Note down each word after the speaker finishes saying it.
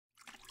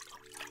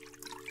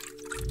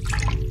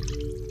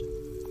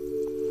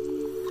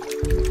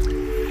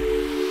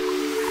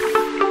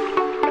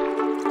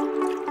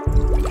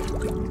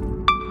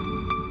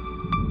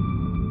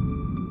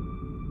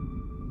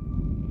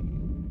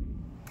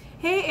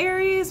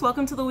Aries,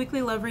 welcome to the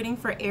weekly love reading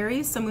for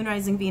Aries, Sun, Moon,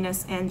 Rising,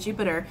 Venus, and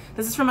Jupiter.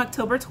 This is from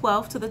October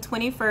 12th to the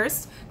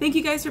 21st. Thank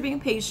you guys for being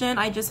patient.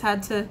 I just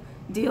had to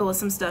deal with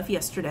some stuff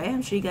yesterday.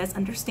 I'm sure you guys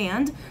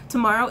understand.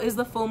 Tomorrow is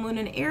the full moon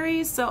in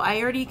Aries, so I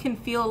already can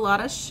feel a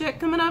lot of shit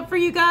coming up for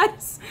you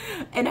guys.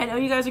 And I know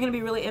you guys are going to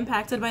be really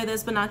impacted by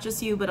this, but not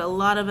just you, but a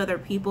lot of other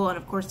people, and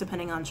of course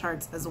depending on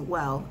charts as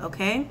well,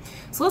 okay?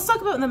 So let's talk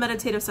about the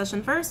meditative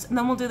session first, and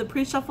then we'll do the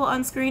pre-shuffle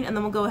on screen, and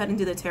then we'll go ahead and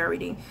do the tarot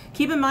reading.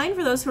 Keep in mind,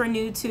 for those who are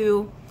new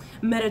to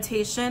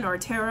meditation or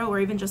tarot or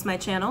even just my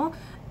channel,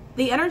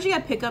 the energy I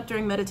pick up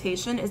during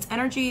meditation is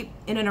energy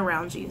in and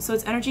around you. So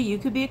it's energy you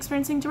could be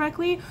experiencing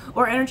directly,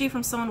 or energy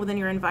from someone within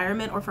your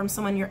environment, or from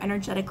someone you're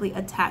energetically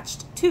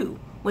attached to,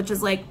 which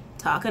is like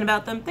talking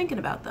about them, thinking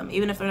about them,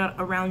 even if they're not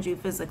around you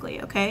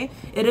physically, okay?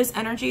 It is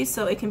energy,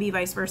 so it can be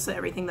vice versa,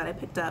 everything that I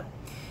picked up.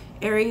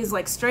 Aries,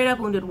 like straight up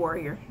wounded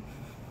warrior.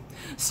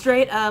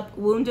 Straight up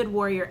wounded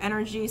warrior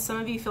energy. Some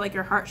of you feel like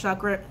your heart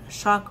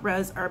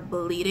chakras are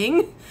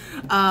bleeding.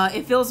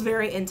 It feels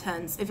very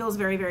intense. It feels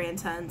very, very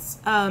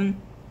intense.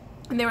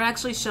 And they were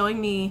actually showing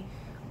me,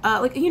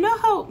 like, you know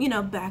how, you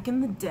know, back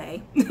in the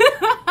day,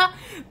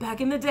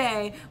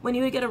 when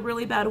you would get a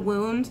really bad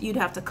wound, you'd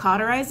have to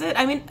cauterize it.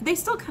 I mean, they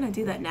still kind of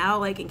do that now,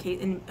 like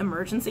in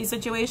emergency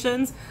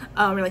situations,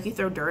 or like you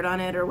throw dirt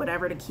on it or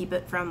whatever to keep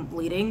it from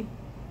bleeding.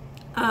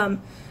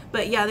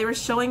 But yeah, they were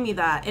showing me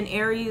that. And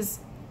Aries,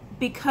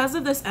 because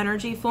of this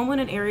energy, full moon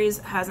in Aries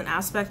has an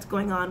aspect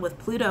going on with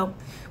Pluto,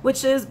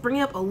 which is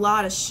bringing up a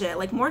lot of shit,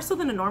 like more so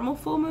than a normal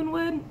full moon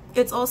would.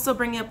 It's also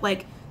bringing up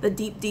like the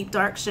deep, deep,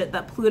 dark shit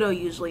that Pluto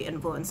usually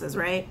influences,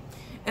 right?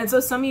 And so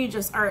some of you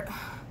just are,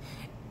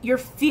 you're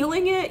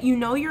feeling it, you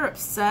know you're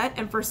upset,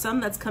 and for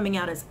some that's coming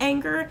out as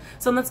anger,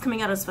 some that's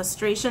coming out as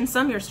frustration,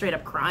 some you're straight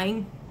up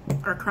crying,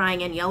 or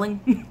crying and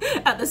yelling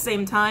at the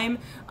same time.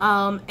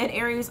 And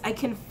Aries, I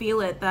can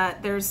feel it,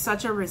 that there's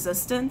such a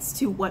resistance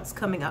to what's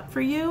coming up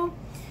for you.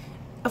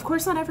 Of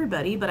course, not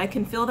everybody, but I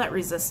can feel that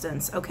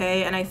resistance,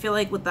 okay? And I feel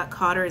like with that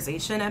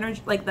cauterization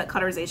energy, like that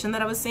cauterization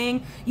that I was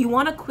saying, you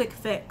want a quick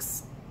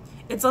fix.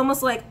 It's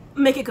almost like,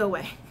 make it go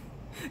away.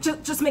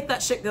 Just make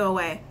that shit go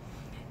away.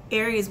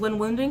 Aries, when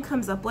wounding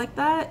comes up like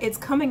that, it's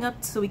coming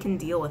up so we can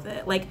deal with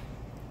it. Like,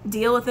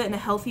 deal with it in a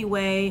healthy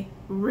way,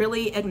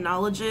 really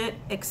acknowledge it,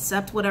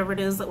 accept whatever it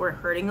is that we're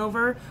hurting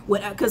over.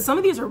 Because some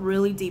of these are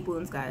really deep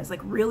wounds, guys, like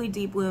really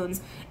deep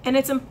wounds. And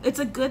it's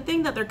a good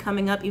thing that they're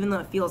coming up, even though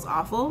it feels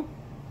awful,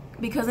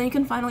 because then you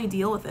can finally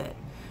deal with it.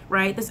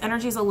 Right? This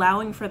energy is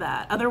allowing for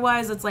that.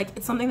 Otherwise, it's like,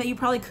 it's something that you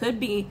probably could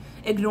be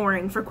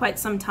ignoring for quite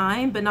some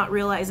time, but not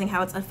realizing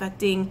how it's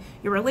affecting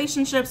your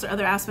relationships or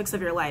other aspects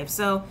of your life.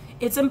 So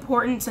it's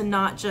important to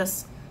not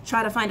just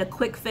try to find a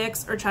quick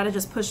fix or try to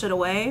just push it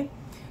away,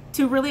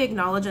 to really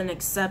acknowledge and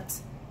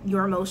accept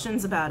your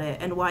emotions about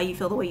it and why you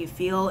feel the way you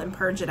feel, and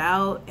purge it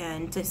out,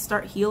 and to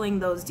start healing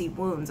those deep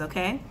wounds,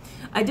 okay?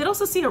 I did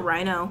also see a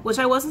rhino, which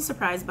I wasn't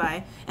surprised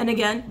by. And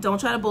again, don't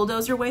try to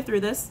bulldoze your way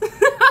through this.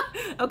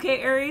 Okay,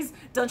 Aries,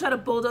 don't try to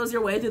bulldoze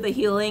your way through the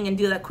healing and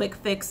do that quick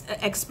fix,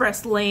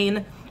 express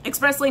lane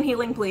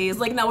healing, please.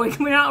 Like, no,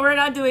 we're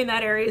not doing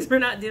that, Aries. We're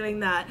not doing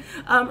that.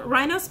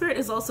 Rhino spirit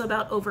is also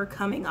about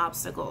overcoming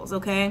obstacles,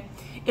 okay?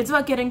 It's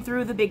about getting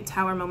through the big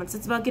tower moments.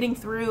 It's about getting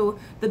through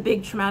the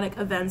big traumatic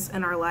events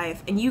in our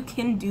life. And you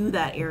can do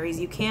that, Aries.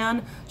 You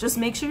can. Just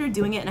make sure you're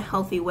doing it in a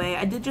healthy way.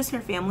 I did just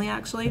hear family,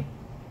 actually.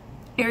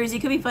 Aries, you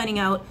could be finding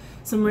out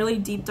some really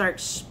deep, dark,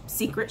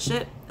 secret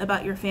shit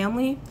about your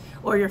family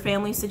or your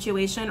family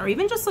situation, or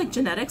even just like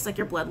genetics, like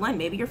your bloodline.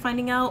 Maybe you're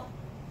finding out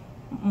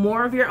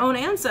more of your own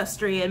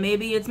ancestry, and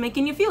maybe it's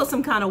making you feel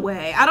some kind of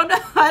way. I don't know.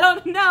 I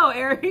don't know,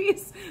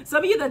 Aries.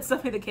 Some of you, that's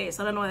definitely the case.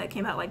 I don't know why that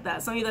came out like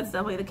that. Some of you, that's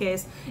definitely the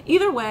case.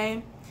 Either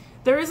way,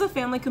 there is a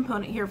family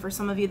component here for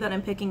some of you that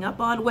I'm picking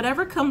up on.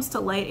 Whatever comes to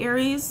light,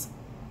 Aries,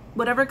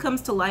 whatever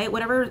comes to light,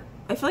 whatever,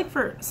 I feel like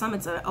for some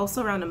it's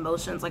also around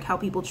emotions, like how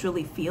people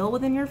truly feel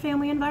within your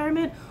family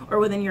environment, or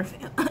within your,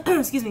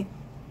 excuse me,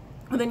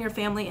 within your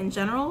family in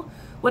general.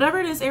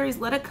 Whatever it is, Aries,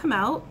 let it come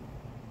out.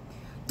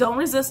 Don't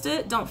resist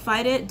it. Don't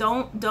fight it.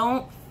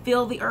 Don't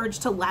feel the urge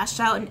to lash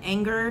out in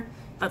anger.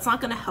 That's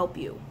not going to help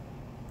you.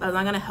 That's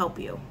not going to help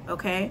you,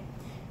 okay?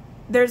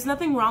 There's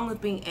nothing wrong with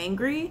being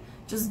angry.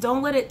 Just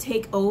don't let it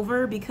take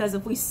over, because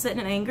if we sit in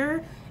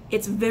anger,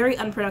 it's very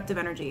unproductive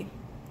energy.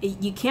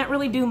 You can't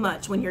really do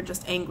much when you're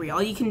just angry.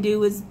 All you can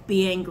do is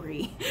be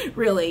angry,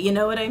 really. You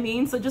know what I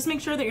mean? So just make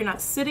sure that you're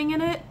not sitting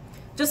in it.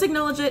 Just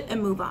acknowledge it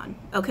and move on,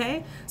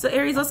 okay? So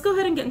Aries, let's go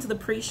ahead and get into the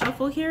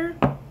pre-shuffle here.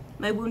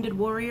 My wounded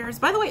warriors.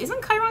 By the way,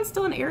 isn't Chiron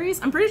still in Aries?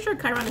 I'm pretty sure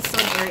Chiron is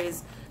still in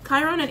Aries.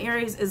 Chiron in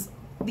Aries is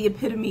the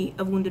epitome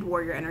of wounded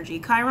warrior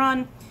energy.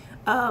 Chiron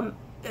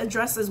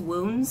addresses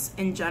wounds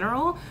in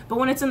general, but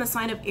when it's in the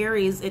sign of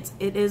Aries, it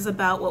is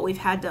about what we've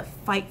had to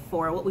fight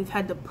for, what we've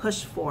had to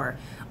push for,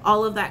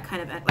 all of that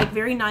kind of, like,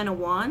 very Nine of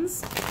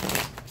Wands.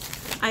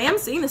 I am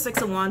seeing the Six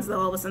of Wands,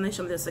 though. All of a sudden they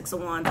show me the Six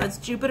of Wands. That's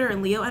Jupiter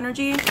and Leo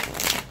energy.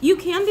 You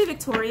can be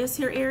victorious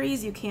here,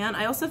 Aries. You can.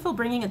 I also feel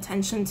bringing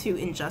attention to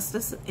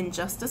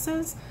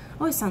injustices.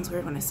 Always sounds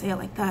weird when I say it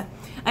like that.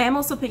 I am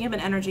also picking up an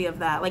energy of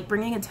that, like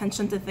bringing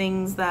attention to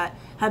things that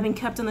have been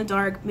kept in the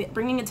dark,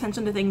 bringing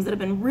attention to things that have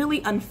been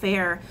really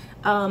unfair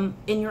in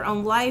your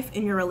own life,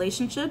 in your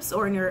relationships,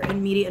 or in your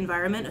immediate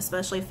environment,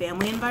 especially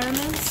family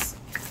environments.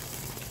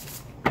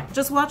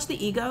 Just watch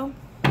the ego.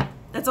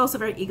 That's also a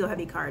very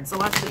ego-heavy card, so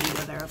watch the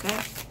ego there, okay?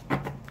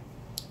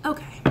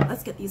 Okay,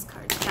 let's get these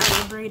cards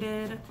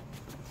calibrated.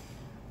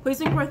 Please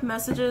bring forth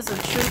messages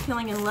of truth,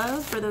 healing, and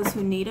love for those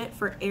who need it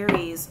for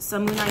Aries,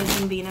 Sun, Moon,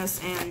 Rising,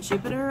 Venus, and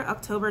Jupiter,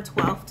 October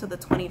 12th to the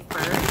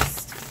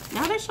 21st.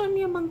 Now they're showing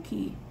me a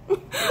monkey.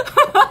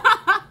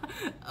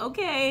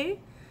 Okay.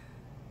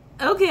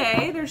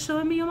 Okay, they're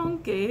showing me a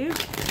monkey. I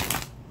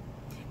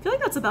feel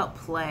like that's about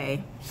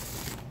play.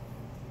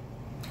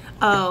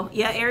 Oh,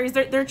 yeah, Aries,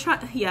 they're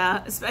trying,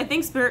 yeah, I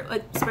think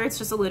Spirit's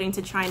just alluding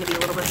to trying to be a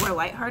little bit more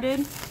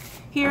lighthearted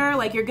here.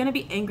 Like, you're going to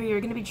be angry,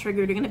 you're going to be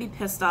triggered, you're going to be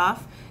pissed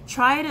off.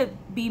 Try to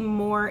be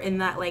more in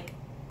that, like,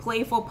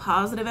 playful,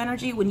 positive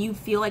energy when you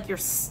feel like you're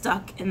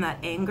stuck in that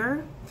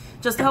anger,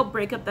 just to help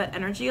break up that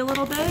energy a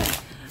little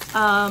bit.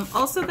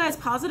 Also, guys,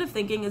 positive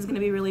thinking is going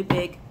to be really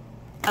big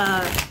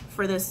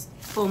for this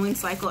full moon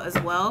cycle as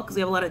well, because we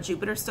have a lot of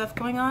Jupiter stuff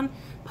going on.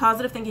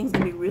 Positive thinking is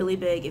going to be really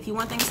big. If you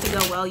want things to go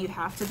well, you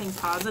have to think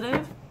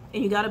positive,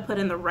 and you got to put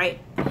in the right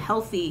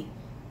healthy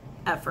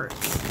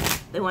efforts.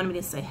 They wanted me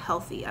to say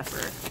healthy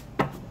effort.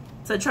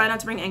 So try not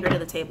to bring anger to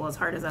the table, as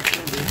hard as that's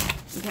going to be,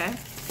 okay?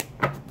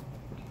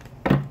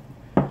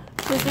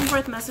 Please bring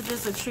forth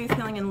messages of truth,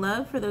 healing, and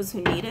love for those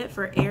who need it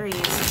for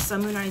Aries,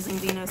 Sun, Moon, Rising,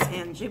 Venus,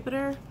 and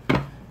Jupiter,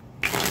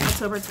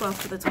 October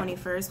 12th to the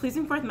 21st. Please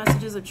bring forth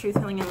messages of truth,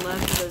 healing, and love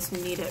for those who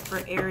need it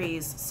for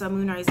Aries, Sun,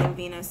 Moon, Rising,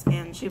 Venus,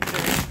 and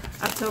Jupiter,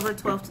 October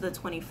 12th to the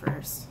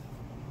 21st.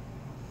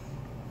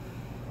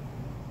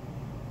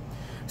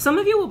 Some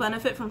of you will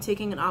benefit from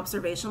taking an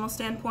observational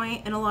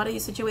standpoint in a lot of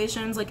these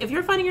situations. Like, if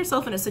you're finding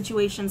yourself in a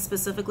situation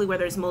specifically where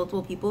there's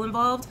multiple people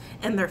involved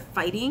and they're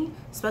fighting,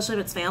 especially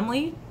if it's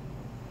family,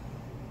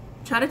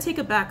 try to take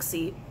a back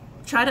seat.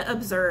 Try to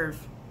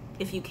observe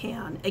if you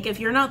can. Like, if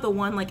you're not the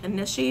one, like,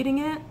 initiating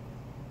it,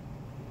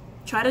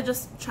 try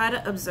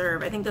to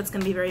observe. I think that's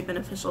going to be very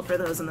beneficial for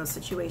those in those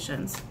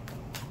situations.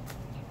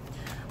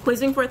 Please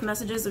bring forth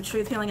messages of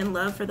truth, healing, and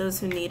love for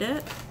those who need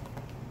it.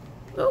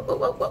 Whoa, whoa,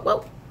 whoa, whoa,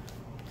 whoa.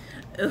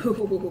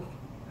 Ooh.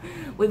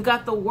 We've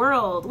got the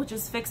World, which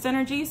is fixed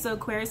energy, so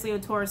Aquarius, Leo,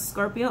 Taurus,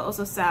 Scorpio.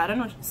 Also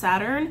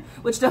Saturn,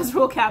 which does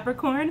rule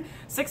Capricorn.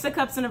 Six of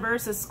Cups in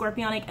reverse is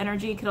scorpionic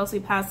energy. Could also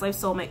be past life,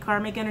 soulmate,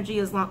 karmic energy,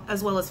 as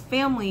well as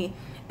family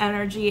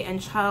energy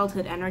and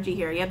childhood energy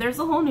here. Yeah, there's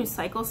a whole new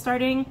cycle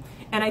starting,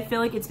 and I feel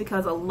like it's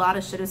because a lot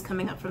of shit is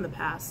coming up from the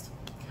past.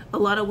 A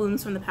lot of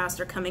wounds from the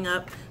past are coming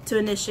up to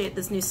initiate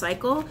this new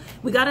cycle.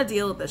 We got to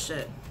deal with this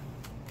shit.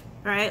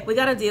 All right, we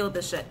got to deal with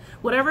this shit.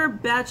 Whatever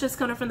bad shit's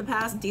coming from the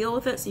past, deal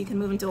with it so you can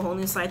move into a whole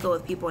new cycle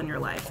with people in your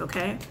life,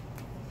 okay?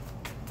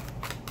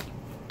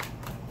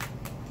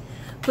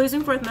 Please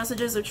bring forth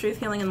messages of truth,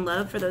 healing, and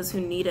love for those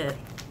who need it.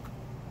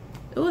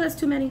 Oh, that's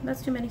too many.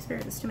 That's too many,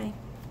 Spirit. That's too many.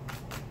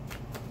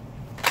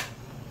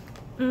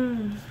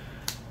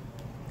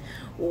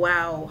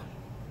 Wow.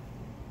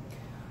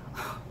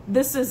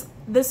 This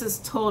is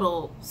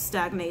total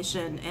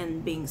stagnation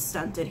and being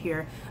stunted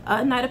here.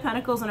 Knight of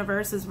Pentacles in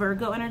reverse is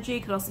Virgo energy.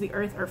 Could also be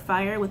earth or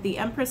fire, with the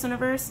Empress in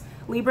reverse,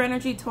 Libra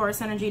energy,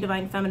 Taurus energy,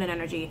 divine feminine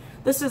energy.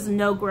 This is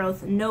no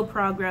growth, no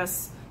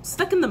progress,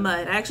 stuck in the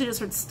mud. I actually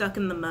just heard stuck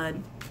in the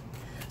mud.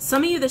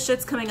 Some of you, this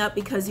shit's coming up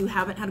because you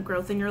haven't had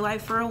growth in your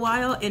life for a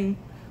while in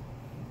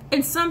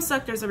some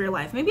sectors of your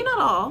life. Maybe not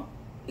all.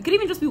 It could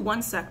even just be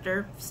one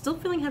sector. Still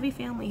feeling heavy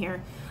family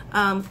here.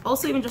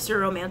 Also even just your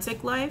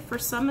romantic life for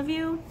some of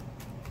you.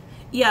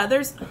 Yeah,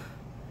 there's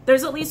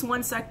at least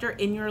one sector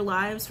in your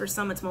lives, for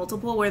some it's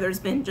multiple, where there's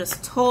been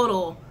just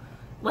total,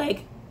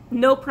 like,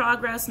 no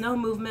progress, no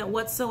movement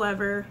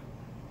whatsoever.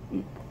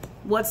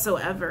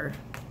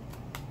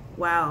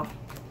 Wow.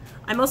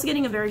 I'm also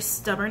getting a very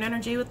stubborn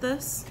energy with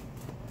this.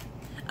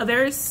 A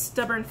very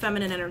stubborn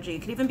feminine energy. It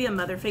could even be a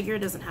mother figure, it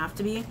doesn't have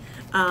to be.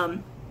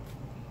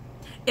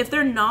 If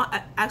they're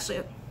not,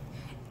 actually,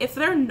 if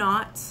they're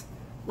not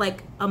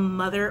like a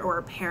mother or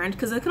a parent,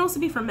 because it can also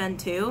be for men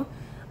too.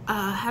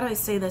 How do I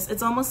say this?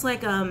 It's almost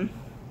like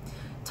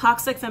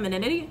toxic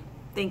femininity.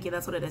 Thank you,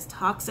 that's what it is.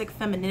 Toxic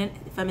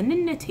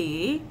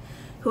femininity.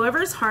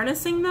 Whoever's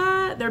harnessing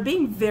that, they're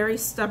being very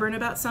stubborn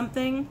about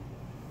something.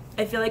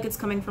 I feel like it's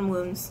coming from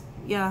wounds.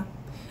 Yeah,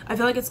 I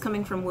feel like it's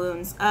coming from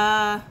wounds.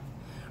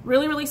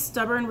 Really, really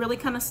stubborn, really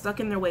kind of stuck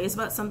in their ways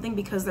about something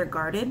because they're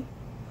guarded.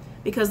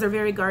 Because they're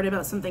very guarded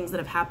about some things that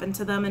have happened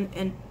to them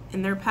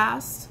in their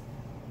past.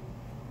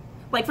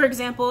 Like, for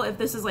example, if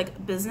this is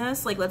like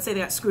business, like let's say they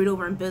got screwed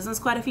over in business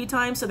quite a few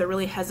times, so they're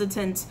really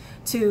hesitant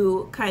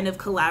to kind of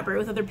collaborate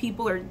with other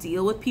people or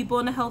deal with people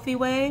in a healthy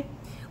way.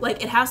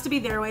 Like, it has to be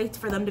their way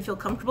for them to feel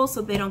comfortable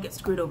so they don't get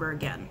screwed over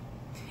again.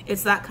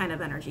 It's that kind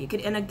of energy.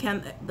 And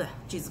again,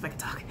 Jesus, if I could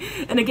talk.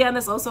 And again,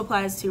 this also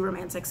applies to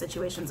romantic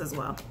situations as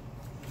well.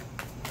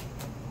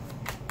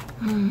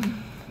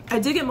 I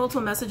do get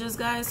multiple messages,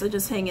 guys, so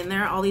just hang in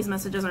there. All these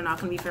messages are not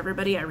going to be for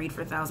everybody. I read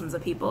for thousands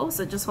of people,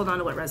 so just hold on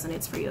to what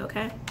resonates for you,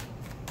 okay?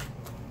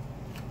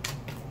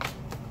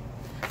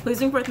 Please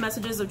bring forth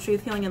messages of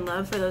truth, healing, and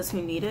love for those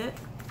who need it.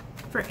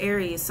 For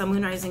Aries, Sun,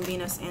 Moon, Rising,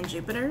 Venus, and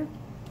Jupiter.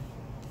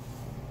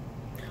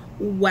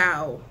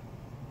 Wow.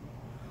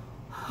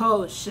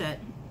 Oh, shit.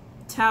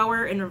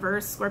 Tower in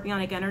reverse,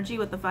 Scorpionic energy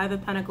with the Five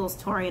of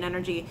Pentacles, Taurian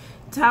energy.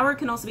 Tower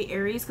can also be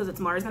Aries because it's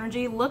Mars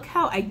energy. Look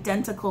how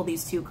identical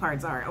these two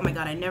cards are. Oh my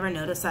god, I never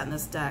noticed that in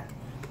this deck.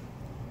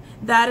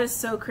 That is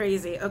so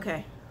crazy.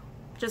 Okay.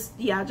 Just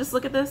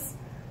look at this.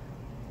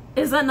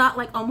 Is that not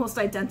like almost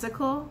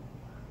identical?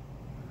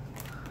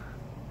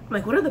 I'm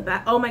like, what are the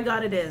back? Oh my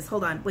god, it is.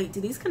 Hold on. Wait, do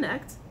these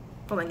connect?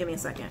 Hold on, give me a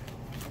second.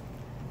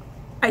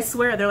 I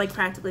swear they're like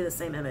practically the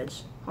same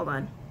image. Hold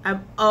on.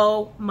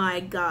 Oh my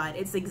god,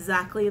 it's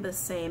exactly the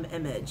same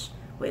image.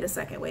 Wait a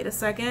second, wait a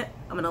second.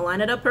 I'm gonna line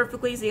it up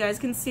perfectly so you guys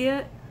can see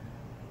it.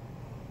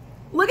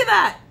 Look at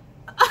that!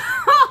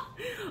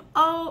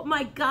 Oh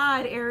my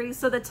god, Aries.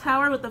 So the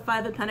Tower with the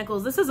Five of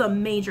Pentacles, this is a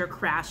major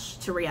crash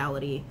to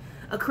reality.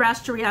 A crash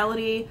to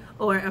reality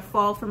or a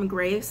fall from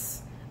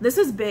grace. This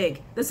is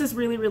big. This is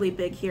really, really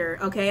big here,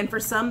 okay? And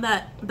for some,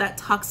 that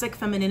toxic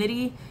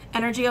femininity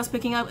energy I was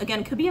picking up,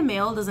 again, could be a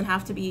male, doesn't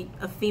have to be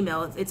a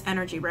female. It's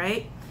energy,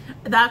 right?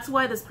 That's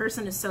why this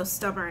person is so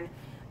stubborn.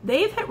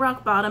 They've hit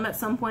rock bottom at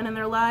some point in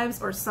their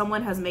lives, or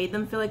someone has made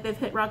them feel like they've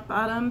hit rock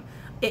bottom.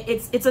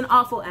 It's an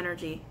awful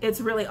energy.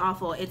 It's really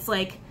awful. It's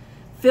like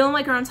feeling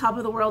like you're on top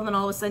of the world and then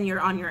all of a sudden you're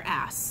on your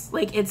ass.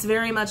 Like, it's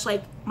very much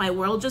like, my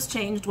world just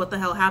changed. What the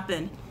hell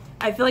happened?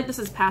 I feel like this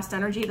is past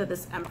energy that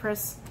this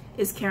Empress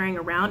is carrying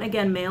around.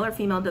 Again, male or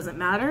female doesn't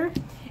matter.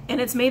 And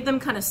it's made them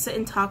kind of sit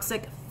in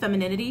toxic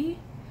femininity.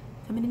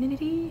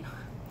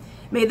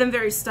 Made them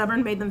very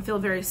stubborn, made them feel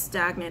very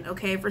stagnant,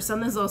 okay? For some,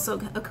 this is also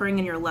occurring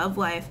in your love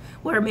life,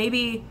 where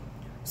maybe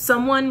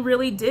someone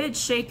really did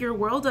shake your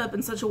world up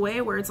in such a way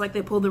where it's like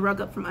they pulled the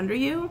rug up from under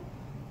you,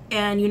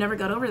 and you never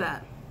got over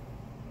that.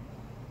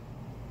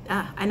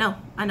 I know.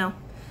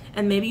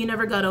 And maybe you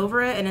never got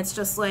over it, and it's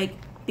just like,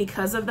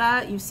 because of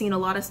that, you've seen a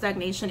lot of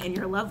stagnation in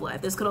your love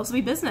life. This could also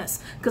be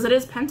business, because it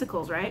is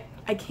Pentacles, right?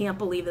 I can't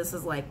believe this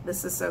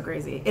is so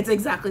crazy. It's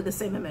exactly the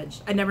same image.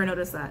 I never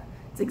noticed that.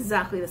 It's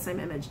exactly the same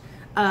image.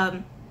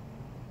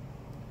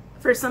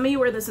 For some of you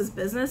where this is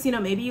business, you know,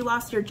 maybe you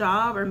lost your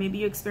job, or maybe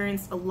you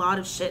experienced a lot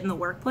of shit in the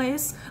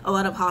workplace, a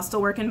lot of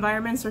hostile work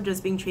environments, or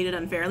just being treated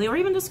unfairly, or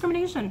even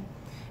discrimination.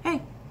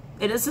 Hey,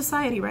 it is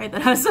society, right?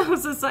 That's how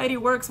society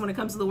works when it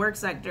comes to the work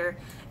sector.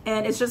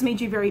 And it's just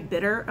made you very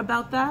bitter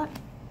about that.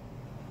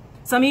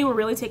 Some of you were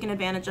really taken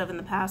advantage of in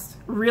the past,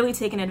 really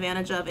taken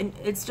advantage of, and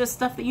it's just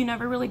stuff that you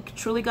never really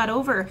truly got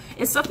over.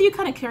 It's stuff that you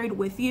kind of carried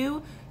with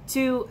you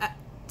to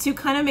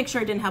kind of make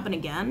sure it didn't happen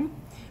again.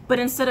 But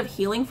instead of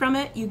healing from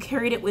it, you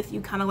carried it with you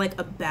kind of like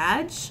a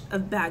badge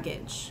of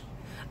baggage.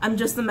 I'm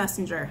just the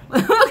messenger,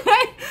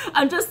 okay?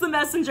 I'm just the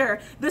messenger.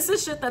 This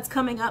is shit that's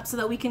coming up so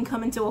that we can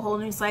come into a whole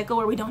new cycle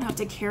where we don't have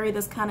to carry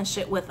this kind of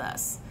shit with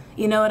us.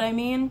 You know what I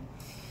mean?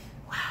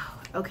 Wow,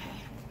 okay.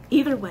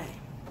 Either way,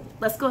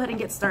 let's go ahead and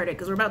get started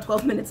because we're about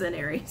 12 minutes in,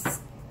 Aries.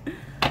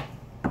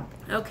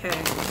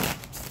 Okay.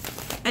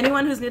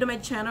 Anyone who's new to my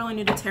channel and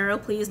new to tarot,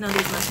 please know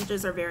these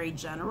messages are very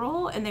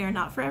general and they are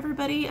not for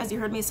everybody. As you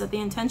heard me set the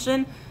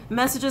intention,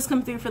 messages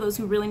come through for those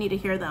who really need to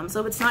hear them.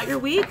 So if it's not your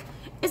week,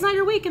 it's not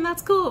your week, and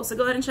that's cool. So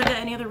go ahead and check out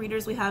any other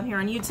readers we have here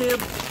on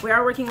YouTube. We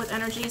are working with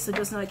energy, so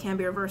just know it can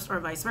be reversed or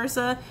vice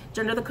versa.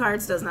 Gender of the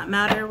cards does not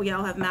matter. We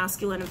all have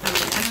masculine and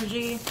feminine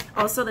energy.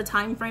 Also, the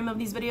time frame of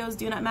these videos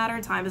do not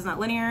matter. Time is not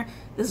linear.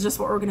 This is just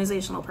for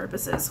organizational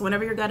purposes. So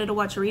whenever you're guided to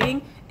watch a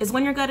reading is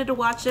when you're guided to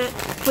watch it.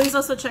 Please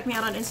also check me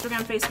out on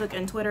Instagram, Facebook,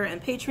 and Twitter,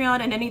 and Patreon,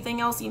 and anything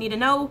else you need to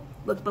know,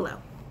 look below.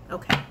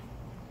 Okay.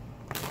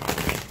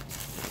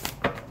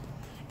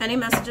 Any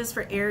messages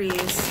for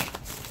Aries?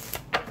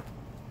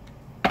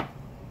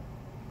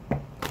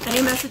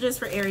 Any messages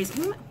for Aries?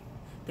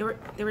 They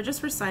were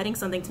just reciting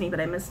something to me, but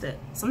I missed it.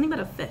 Something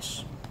about a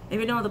fish.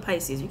 Maybe you don't know the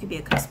Pisces. You could be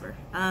a cusper.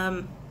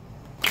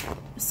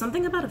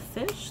 Something about a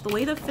fish? The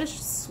way the fish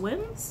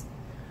swims?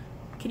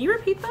 Can you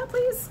repeat that,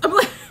 please?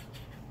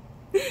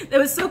 It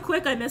was so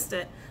quick, I missed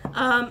it.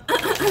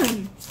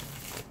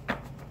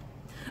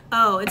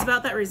 Oh, it's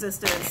about that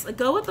resistance. Like,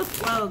 go with the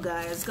flow,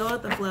 guys. Go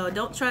with the flow.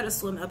 Don't try to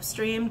swim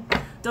upstream.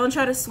 Don't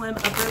try to swim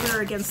upriver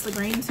against the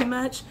grain too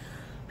much.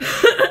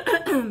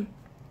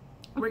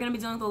 We're going to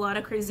be dealing with a lot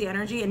of crazy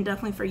energy, and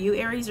definitely for you,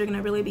 Aries, you're going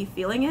to really be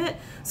feeling it.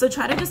 So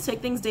try to just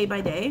take things day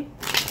by day.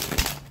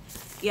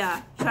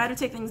 Yeah, try to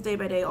take things day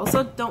by day.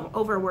 Also, don't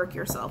overwork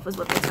yourself is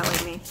what they're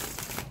telling me.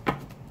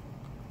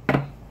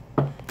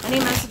 Any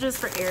messages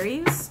for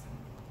Aries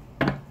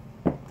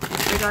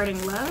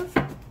regarding love?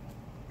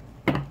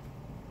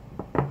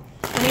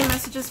 Any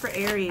messages for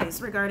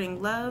Aries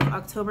regarding love,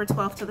 October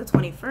 12th to the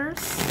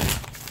 21st?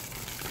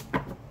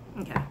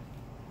 Okay.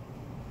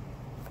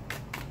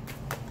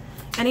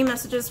 Any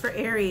messages for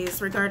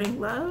Aries regarding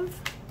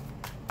love?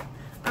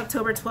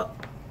 October 12th.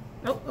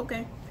 Oh,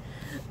 okay.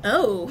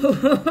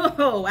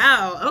 Oh,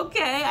 wow.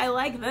 Okay, I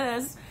like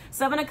this.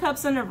 Seven of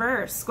Cups in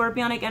reverse,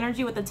 Scorpionic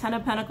energy with the Ten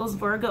of Pentacles,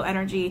 Virgo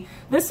energy.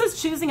 This is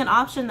choosing an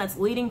option that's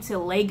leading to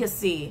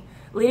legacy.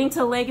 Leading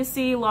to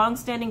legacy,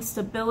 long-standing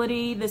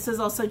stability. This is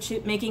also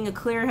making a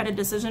clear-headed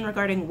decision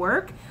regarding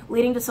work,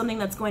 leading to something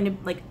that's going to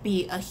like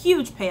be a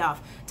huge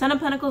payoff. Ten of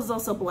Pentacles is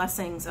also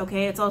blessings,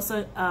 okay? It's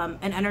also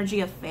an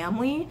energy of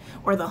family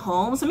or the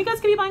home. Some of you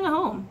guys could be buying a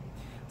home.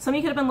 Some of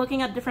you could have been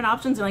looking at different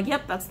options and like,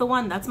 yep, that's the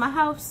one, that's my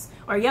house.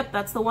 Or yep,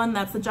 that's the one,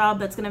 that's the job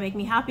that's gonna make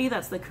me happy,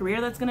 that's the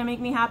career that's gonna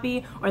make me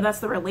happy, or that's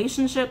the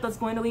relationship that's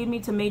going to lead me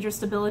to major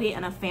stability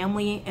and a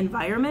family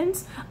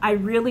environment. I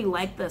really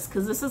like this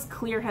because this is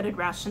clear-headed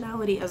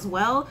rationality as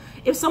well.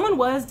 If someone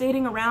was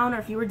dating around, or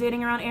if you were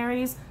dating around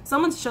Aries,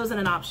 someone's chosen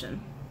an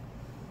option.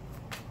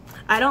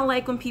 I don't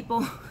like when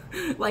people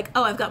like,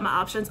 oh, I've got my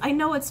options. I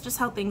know it's just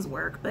how things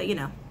work, but you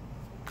know,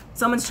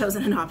 someone's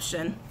chosen an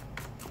option.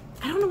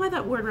 I don't know why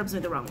that word rubs me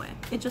the wrong way.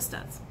 It just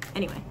does.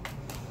 Anyway.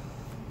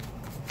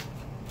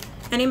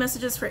 Any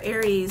messages for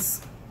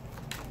Aries?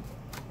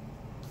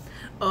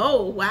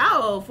 Oh,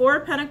 wow. Four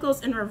of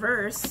Pentacles in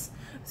reverse.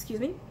 Excuse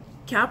me.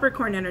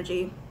 Capricorn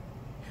energy.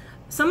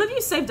 Some of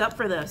you saved up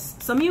for this.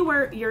 Some of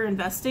you you're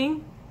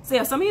investing. So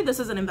yeah, some of you, this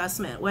is an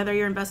investment. Whether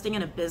you're investing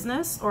in a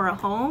business or a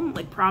home,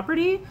 like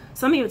property.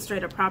 Some of you, it's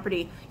straight up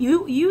property.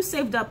 You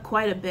saved up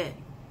quite a bit.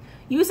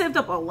 You saved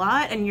up a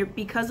lot, and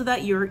because of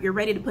that, you're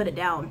ready to put it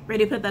down,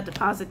 ready to put that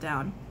deposit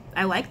down.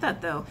 I like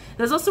that though.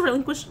 There's also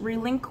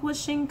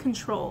relinquishing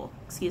control.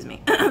 Excuse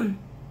me.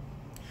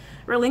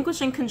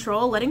 Relinquishing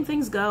control, letting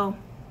things go,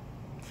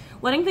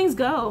 letting things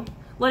go,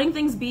 letting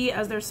things be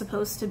as they're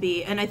supposed to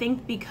be. And I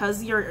think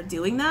because you're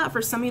doing that,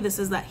 for some of you, this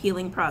is that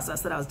healing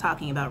process that I was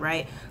talking about,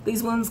 right?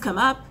 These wounds come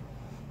up.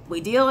 We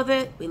deal with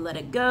it, we let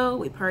it go,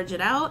 we purge it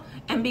out.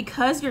 And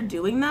because you're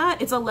doing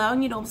that, it's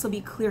allowing you to also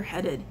be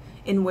clear-headed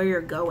in where you're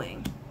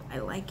going. I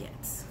like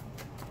it.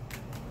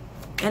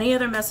 Any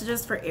other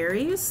messages for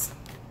Aries?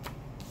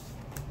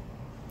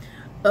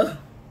 Oh,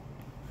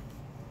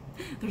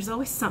 there's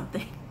always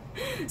something.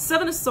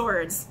 Seven of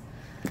Swords.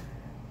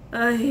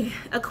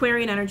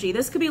 Aquarian energy.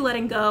 This could be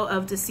letting go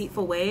of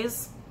deceitful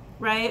ways,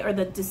 right? Or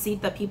the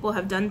deceit that people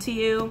have done to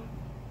you.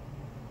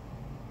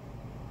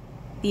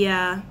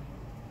 Yeah.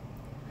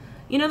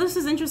 You know, this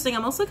is interesting.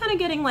 I'm also kind of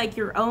getting like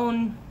your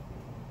own,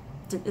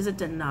 is it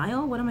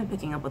denial? What am I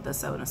picking up with the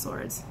Seven of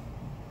Swords?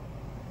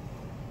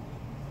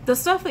 The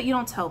stuff that you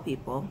don't tell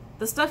people,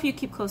 the stuff you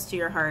keep close to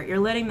your heart, you're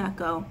letting that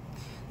go.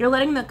 You're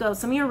letting that go.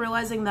 Some of you are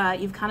realizing that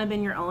you've kind of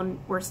been your own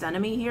worst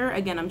enemy here.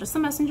 Again, I'm just a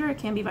messenger. It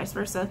can be vice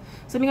versa.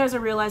 Some of you guys are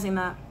realizing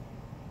that.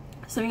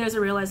 Some of you guys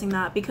are realizing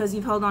that because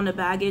you've held on to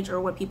baggage or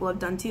what people have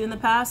done to you in the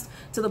past,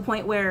 to the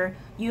point where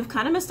you've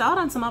kind of missed out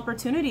on some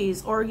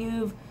opportunities, or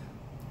you've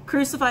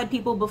crucified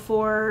people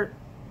before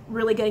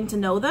really getting to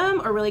know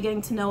them or really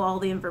getting to know all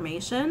the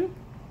information.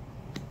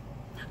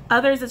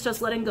 Others, it's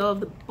just letting go of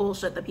the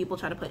bullshit that people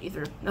try to put you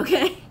through.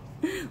 Okay?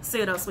 Let's see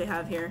what else we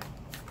have here.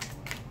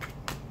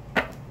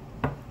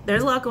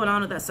 There's a lot going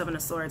on with that Seven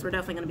of Swords. We're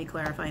definitely going to be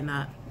clarifying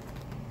that.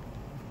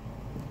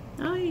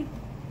 Oh, yeah.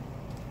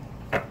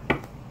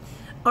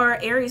 Or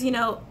Aries, you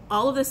know,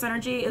 all of this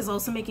energy is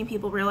also making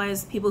people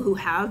realize, people who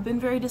have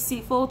been very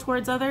deceitful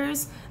towards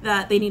others,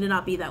 that they need to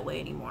not be that way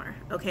anymore.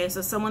 Okay,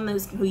 so someone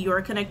who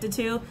you're connected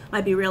to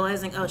might be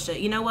realizing, oh shit,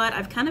 you know what?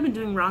 I've kind of been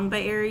doing wrong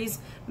by Aries.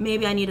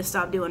 Maybe I need to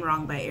stop doing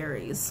wrong by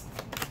Aries.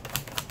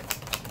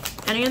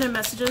 Any other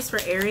messages for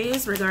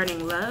Aries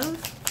regarding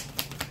love?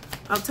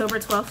 October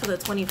 12th to the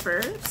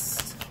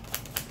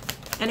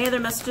 21st. Any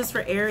other messages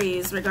for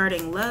Aries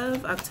regarding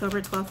love?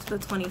 October 12th to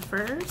the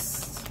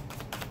 21st.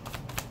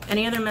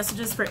 Any other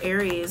messages for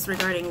Aries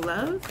regarding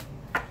love?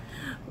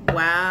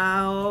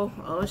 Wow.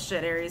 Oh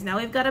shit, Aries. Now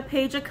we've got a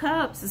Page of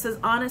Cups. This is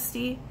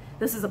honesty.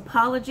 This is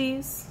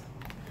apologies.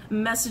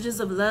 Messages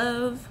of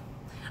love.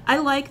 I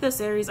like this,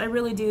 Aries. I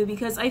really do,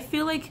 because I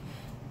feel like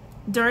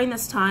during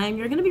this time,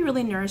 you're going to be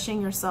really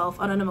nourishing yourself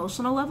on an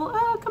emotional level.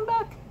 Ah, come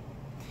back.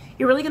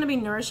 You're really going to be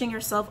nourishing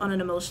yourself on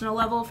an emotional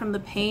level from the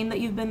pain that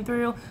you've been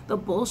through, the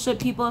bullshit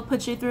people have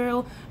put you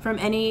through, from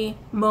any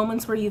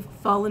moments where you've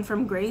fallen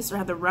from grace or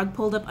had the rug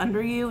pulled up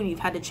under you and you've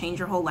had to change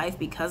your whole life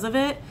because of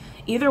it.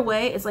 Either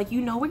way, it's like you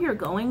know where you're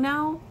going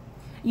now.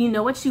 You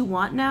know what you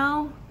want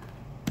now.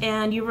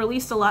 And you've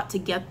released a lot to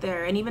get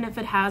there. And even if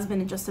it has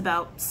been just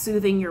about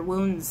soothing your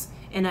wounds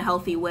in a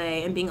healthy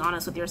way and being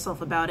honest with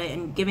yourself about it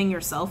and giving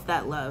yourself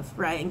that love,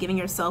 right? And giving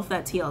yourself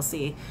that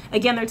TLC.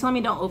 Again, they're telling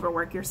me don't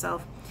overwork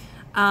yourself.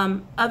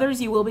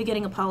 Others, you will be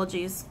getting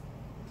apologies.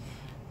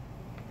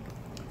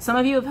 Some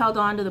of you have held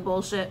on to the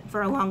bullshit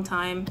for a long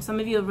time. Some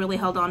of you have really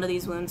held on to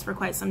these wounds for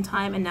quite some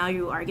time, and now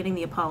you are getting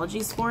the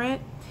apologies for it.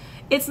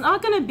 It's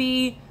not going to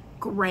be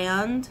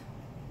grand,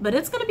 but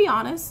it's going to be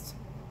honest.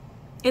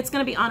 It's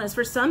going to be honest.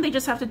 For some, they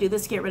just have to do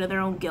this to get rid of their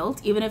own guilt.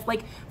 Even if,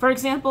 like, for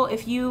example,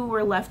 if you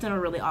were left in a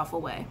really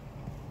awful way,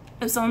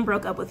 if someone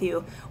broke up with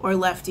you or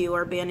left you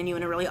or abandoned you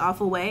in a really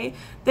awful way,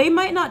 they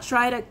might not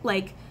try to,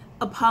 like,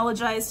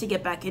 apologize to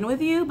get back in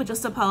with you, but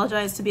just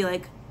apologize to be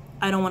like,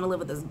 I don't want to live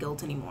with this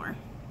guilt anymore.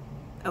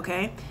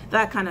 Okay?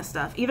 That kind of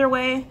stuff. Either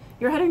way,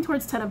 you're heading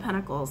towards Ten of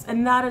Pentacles,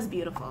 and that is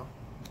beautiful.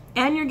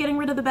 And you're getting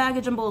rid of the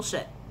baggage and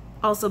bullshit.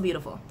 Also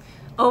beautiful.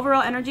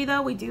 Overall energy,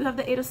 though, we do have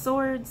the Eight of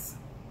Swords.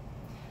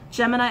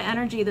 Gemini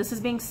energy, this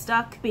is being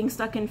stuck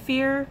in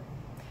fear,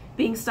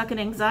 being stuck in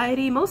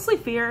anxiety, mostly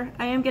fear.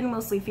 I am getting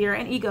mostly fear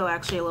and ego,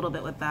 actually, a little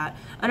bit with that.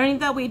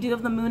 Underneath that, we do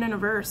have the Moon in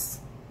reverse.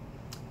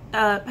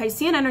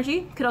 Piscean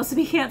energy could also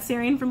be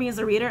Cancerian for me as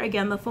a reader.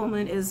 Again, the full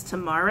moon is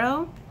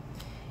tomorrow.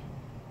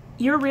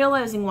 You're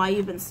realizing why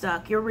you've been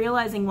stuck. You're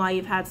realizing why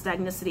you've had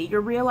stagnicity.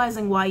 You're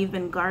realizing why you've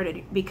been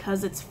guarded,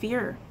 because it's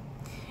fear.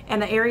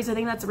 And the Aries, I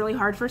think that's really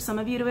hard for some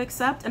of you to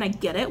accept, and I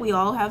get it. We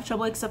all have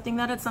trouble accepting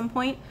that at some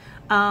point.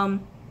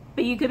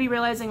 But you could be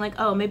realizing like,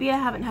 oh, maybe I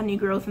haven't had any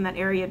growth in that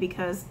area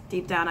because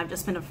deep down I've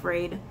just been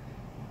afraid.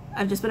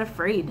 I've just been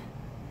afraid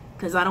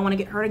because I don't want to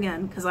get hurt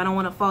again, because I don't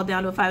want to fall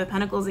down to a Five of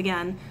Pentacles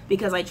again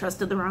because I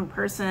trusted the wrong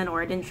person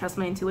or I didn't trust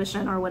my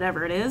intuition or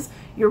whatever it is.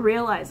 You're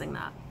realizing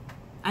that.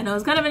 I know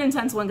it's kind of an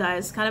intense one,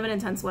 guys, kind of an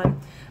intense one.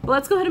 But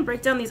let's go ahead and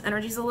break down these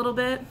energies a little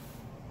bit.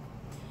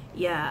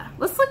 Yeah,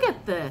 let's look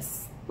at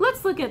this.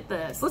 Let's look at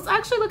this. Let's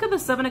actually look at the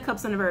Seven of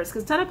Cups in reverse,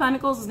 because Ten of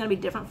Pentacles is going to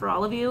be different for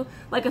all of you.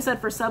 Like I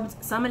said, for some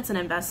it's an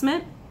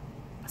investment,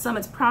 some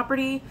it's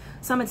property,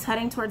 some it's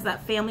heading towards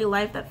that family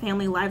life, that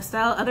family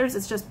lifestyle. Others,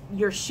 it's just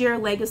your sheer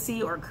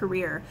legacy or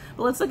career.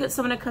 But let's look at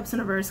Seven of Cups in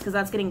reverse, because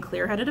that's getting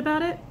clear-headed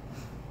about it.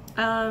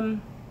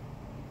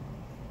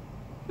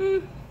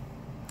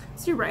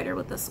 Let's do Rider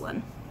with this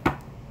one.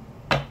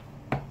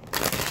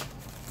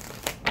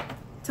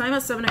 Tell me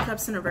about Seven of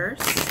Cups in reverse.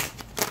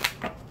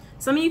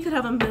 Some of you could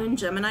have a Moon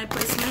Gemini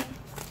placement,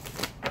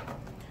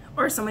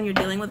 or someone you're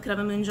dealing with could have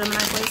a Moon Gemini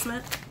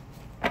placement.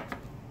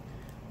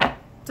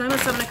 Tell me about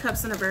Seven of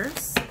Cups in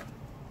reverse.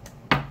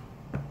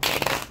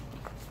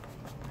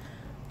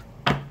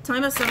 Tell me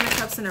about Seven of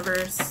Cups in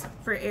reverse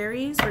for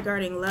Aries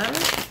regarding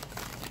love.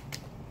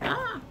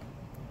 Tell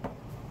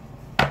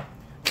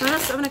me about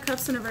Seven of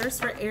Cups in reverse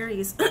for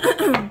Aries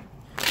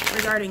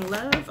regarding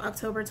love,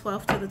 October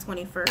 12th to the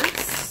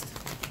 21st.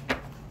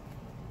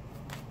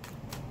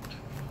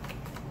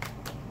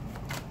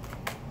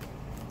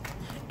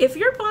 If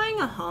you're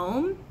buying a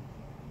home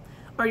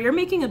or you're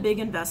making a big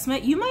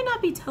investment, you might not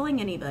be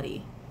telling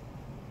anybody,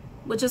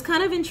 which is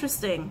kind of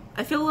interesting.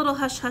 I feel a little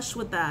hush-hush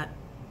with that.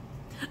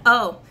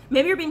 Oh,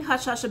 maybe you're being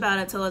hush-hush about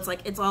it till it's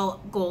like it's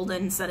all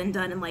golden, said and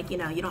done, and like, you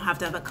know, you don't have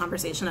to have a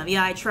conversation of,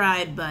 yeah, I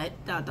tried, but ...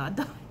 I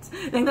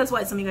think that's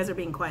why some of you guys are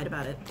being quiet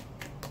about it.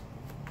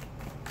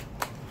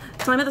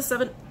 Time of the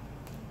Seven.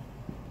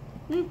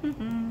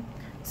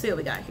 See what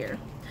we got here.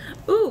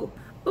 Ooh,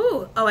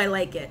 oh, I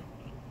like it.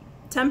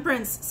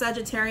 Temperance,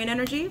 Sagittarian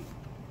energy.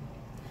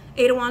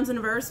 Eight of Wands in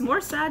reverse,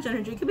 more Sag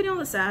energy. Could be dealing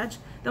with Sag.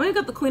 Then we've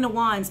got the Queen of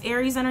Wands,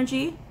 Aries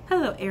energy.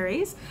 Hello,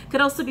 Aries. Could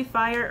also be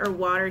fire or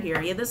water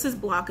here. Yeah, this is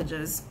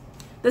blockages.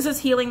 This is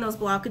healing those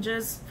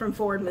blockages from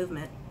forward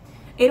movement.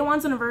 Eight of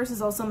Wands in reverse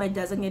is also my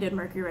designated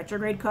Mercury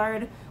retrograde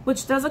card,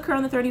 which does occur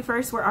on the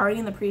 31st. We're already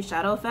in the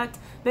pre-shadow effect.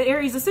 But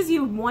Aries, this is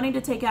you wanting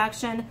to take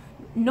action,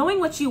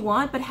 knowing what you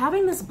want, but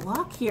having this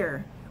block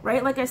here,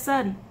 right? Like I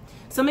said,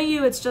 some of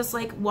you, it's just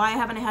like, why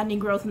haven't I had any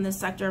growth in this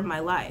sector of my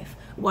life?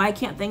 Why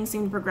can't things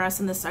seem to progress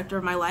in this sector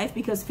of my life?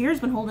 Because fear has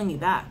been holding you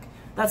back.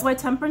 That's why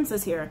Temperance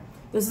is here.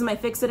 This is my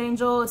Fix-It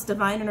Angel. It's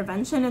divine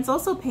intervention. It's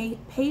also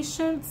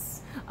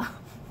patience.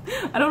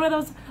 I don't know what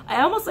else.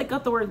 I almost like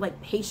got the word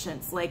like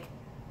patience, like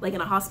in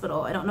a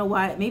hospital. I don't know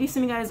why. Maybe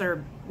some of you guys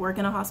work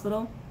in a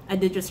hospital. I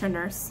did just hear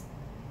nurse.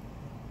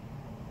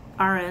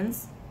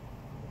 RNs.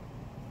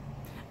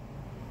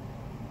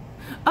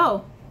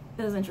 Oh,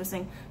 that is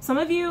interesting. Some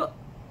of you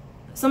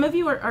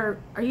are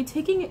you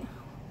taking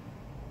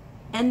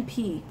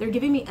NP? They're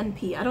giving me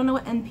NP. I don't know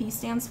what NP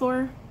stands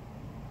for.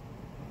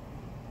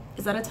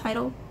 Is that a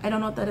title? I don't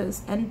know what that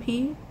is.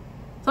 NP?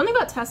 Something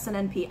about tests and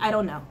NP. I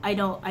don't know. I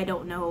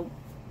don't know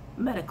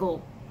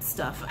medical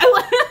stuff.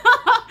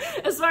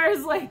 As far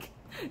as like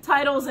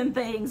titles and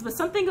things, but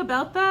something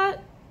about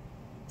that.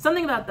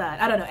 Something about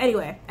that. I don't know.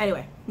 Anyway,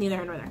 neither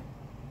here nor there.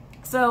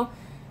 So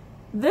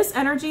this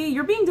energy,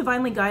 you're being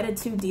divinely guided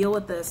to deal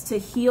with this, to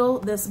heal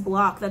this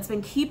block that's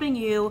been keeping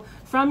you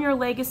from your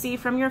legacy,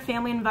 from your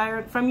family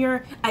environment, from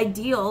your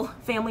ideal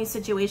family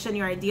situation,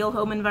 your ideal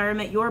home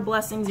environment, your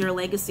blessings, your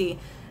legacy.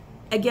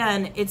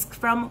 Again, it's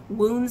from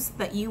wounds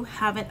that you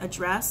haven't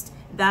addressed.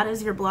 That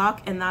is your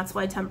block, and that's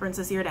why Temperance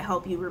is here to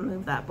help you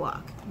remove that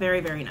block. Very,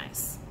 very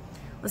nice.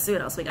 Let's see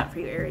what else we got for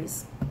you,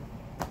 Aries.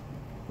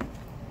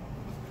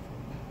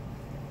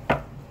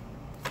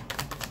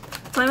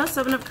 Final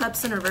Seven of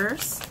Cups in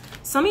reverse.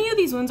 Some of you,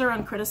 these wounds are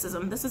on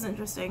criticism. This is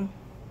interesting.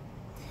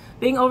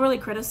 Being overly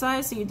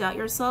criticized, so you doubt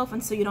yourself,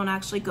 and so you don't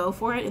actually go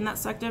for it in that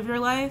sector of your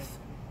life.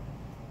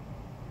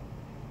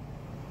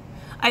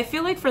 I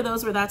feel like for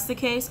those where that's the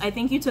case, I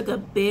think you took a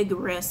big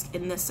risk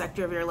in this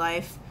sector of your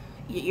life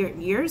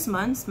years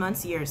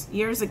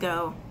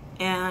ago,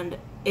 and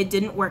it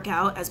didn't work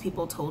out as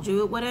people told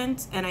you it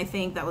wouldn't, and I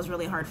think that was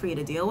really hard for you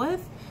to deal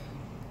with.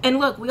 And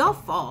look, we all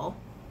fall.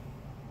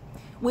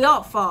 We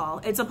all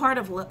fall. It's a part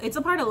of life. It's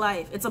a part of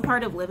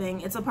living.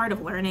 It's a part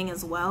of learning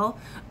as well.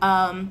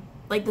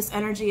 Like this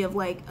energy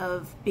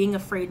of being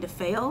afraid to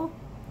fail.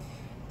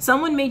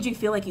 Someone made you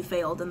feel like you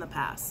failed in the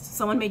past.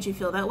 Someone made you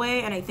feel that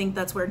way, and I think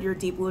that's where your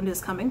deep wound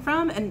is coming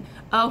from. And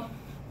oh,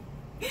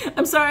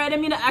 I'm sorry, I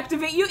didn't mean to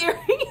activate you,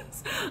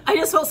 Aries. I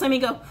just felt something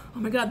go, oh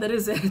my God, that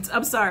is it.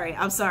 I'm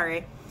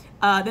sorry.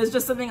 There's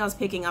just something I was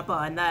picking up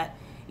on that,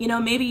 you know,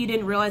 maybe you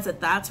didn't realize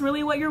that that's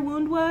really what your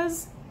wound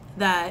was,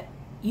 that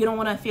you don't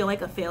want to feel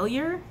like a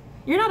failure.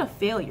 You're not a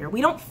failure.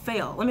 We don't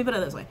fail. Let me put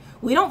it this way.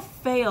 We don't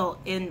fail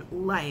in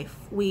life.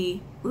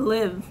 We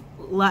live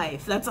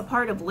life. That's a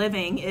part of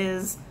living,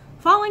 is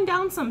falling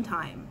down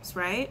sometimes,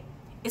 right?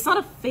 It's not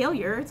a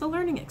failure. It's a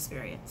learning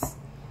experience.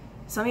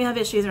 Some of you have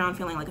issues around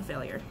feeling like a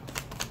failure.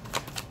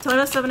 Tell me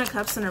about Seven of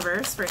Cups in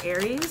reverse for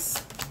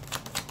Aries.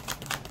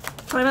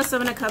 Tell me about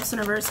Seven of Cups in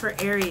reverse for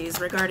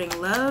Aries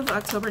regarding love,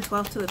 October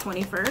 12th to the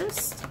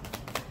 21st.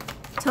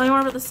 Tell me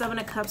more about the Seven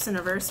of Cups in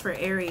reverse for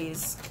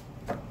Aries.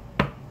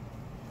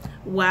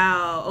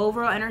 Wow,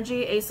 overall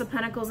energy, Ace of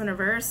Pentacles in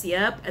reverse,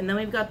 yep. And then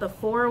we've got the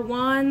Four of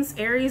Wands,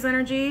 Aries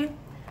energy.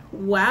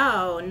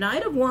 Wow,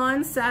 Knight of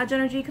Wands, Sag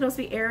energy, could also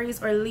be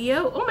Aries or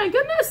Leo. Oh my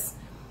goodness!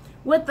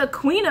 With the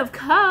Queen of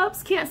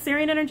Cups,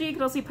 Cancerian energy,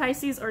 could also be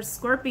Pisces or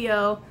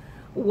Scorpio.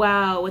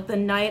 Wow, with the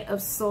Knight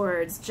of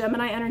Swords,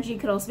 Gemini energy,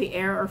 could also be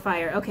air or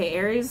fire. Okay,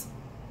 Aries,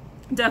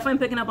 definitely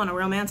picking up on a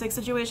romantic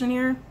situation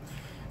here.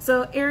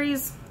 So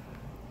Aries,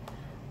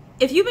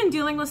 if you've been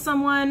dealing with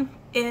someone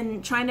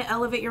in trying to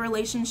elevate your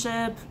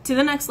relationship to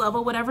the next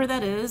level, whatever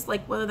that is,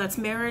 like whether that's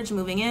marriage,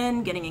 moving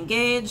in, getting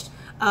engaged,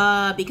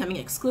 becoming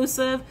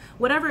exclusive,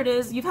 whatever it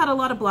is, you've had a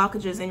lot of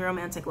blockages in your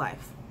romantic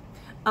life.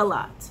 A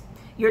lot.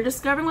 You're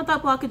discovering what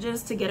that blockage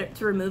is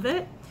to remove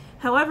it.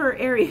 However,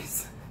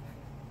 Aries,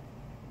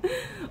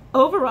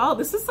 overall,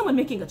 this is someone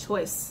making a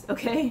choice,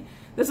 okay?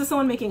 This is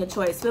someone making a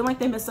choice, feeling like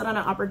they missed out on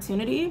an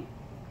opportunity.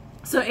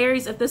 So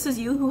Aries, if this is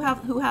you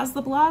who has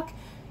the block,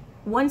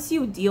 once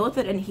you deal with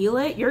it and heal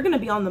it, you're going to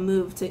be on the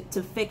move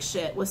to fix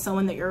shit with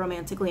someone that you're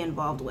romantically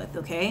involved with,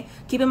 okay?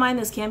 Keep in mind,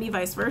 this can be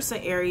vice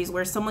versa, Aries,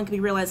 where someone could be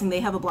realizing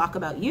they have a block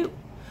about you,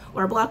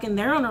 or a block in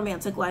their own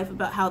romantic life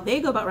about how they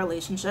go about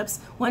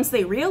relationships. Once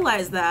they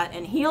realize that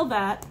and heal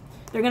that,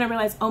 they're going to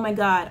realize, oh my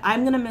God,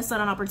 I'm going to miss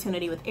out on an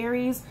opportunity with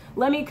Aries.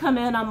 Let me come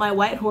in on my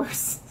white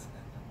horse.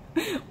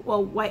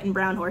 Well, white and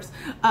brown horse.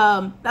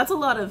 That's a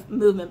lot of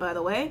movement, by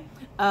the way.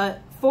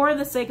 For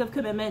the sake of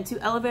commitment, to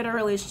elevate our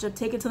relationship,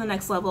 take it to the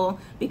next level,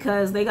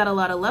 because they got a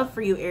lot of love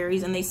for you,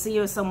 Aries, and they see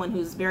you as someone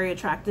who's very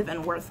attractive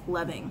and worth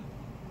loving.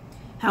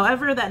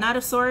 However, that Knight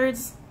of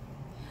Swords,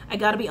 I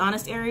gotta be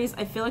honest, Aries,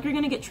 I feel like you're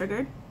gonna get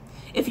triggered.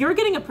 If you're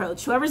getting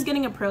approached, whoever's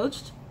getting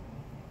approached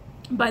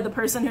by the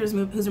person who's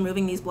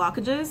removing these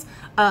blockages,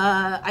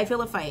 I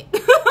feel a fight.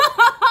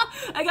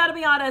 I gotta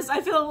be honest,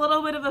 I feel a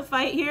little bit of a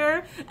fight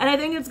here, and I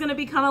think it's gonna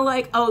be kind of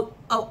like, oh,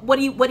 what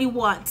do you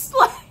want?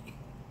 Like,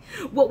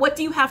 what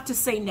do you have to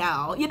say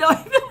now? You know, I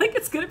feel like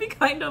it's gonna be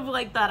kind of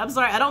like that. I'm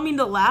sorry, I don't mean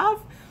to laugh,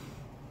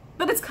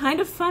 but it's kind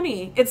of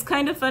funny. It's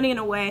kind of funny in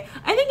a way.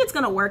 I think it's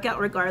gonna work out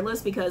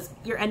regardless, because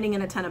you're ending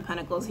in a Ten of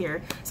Pentacles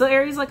here. So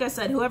Aries, like I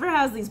said, whoever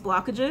has these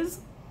blockages,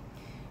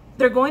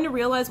 they're going to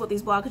realize what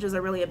these blockages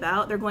are really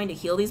about. They're going to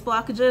heal these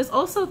blockages,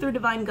 also through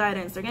divine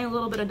guidance. They're getting a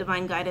little bit of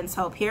divine guidance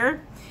help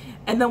here.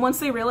 And then once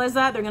they realize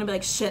that, they're gonna be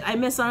like, shit, I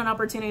missed on an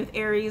opportunity with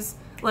Aries.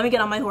 Let me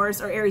get on my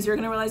horse. Or Aries, you're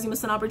gonna realize you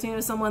missed an opportunity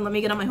with someone. Let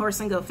me get on my horse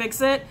and go fix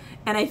it.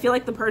 And I feel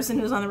like the person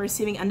who's on the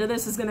receiving end of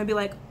this is gonna be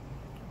like,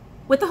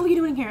 what the hell are you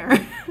doing here?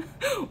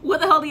 What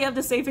the hell do you have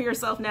to say for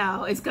yourself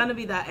now? It's gonna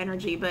be that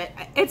energy, but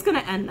it's gonna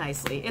end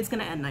nicely. It's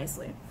gonna end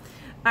nicely.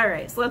 All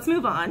right, so let's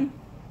move on.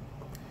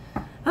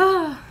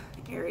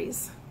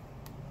 Aries.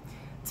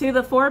 To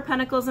the Four of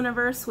Pentacles in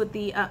reverse with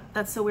the,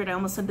 that's so weird, I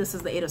almost said this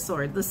is the Eight of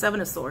Swords, the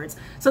Seven of Swords.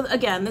 So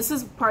again, this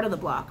is part of the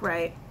block,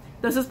 right?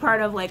 This is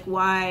part of like,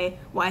 why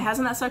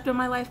hasn't that sector of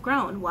my life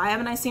grown? Why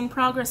haven't I seen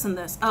progress in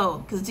this? Oh,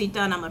 because deep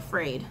down I'm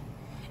afraid.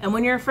 And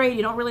when you're afraid,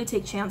 you don't really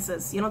take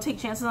chances. You don't take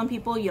chances on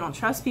people, you don't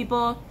trust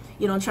people,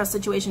 you don't trust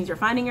situations you're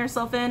finding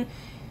yourself in.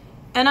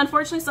 And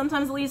unfortunately,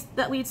 sometimes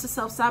that leads to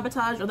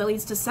self-sabotage, or that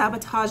leads to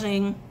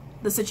sabotaging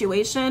the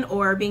situation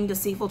or being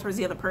deceitful towards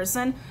the other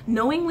person,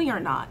 knowingly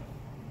or not.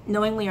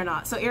 Knowingly or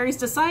not. So Aries,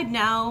 decide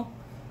now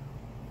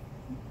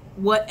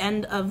what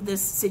end of this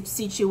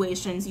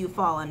situations you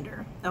fall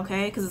under,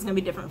 okay? Because it's going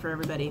to be different for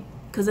everybody.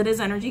 Because it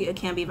is energy, it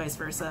can be vice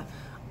versa.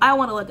 I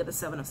want to look at the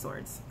Seven of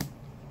Swords.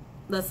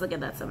 Let's look at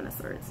that Seven of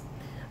Swords.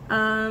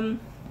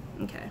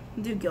 Okay,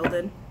 do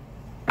Gilded.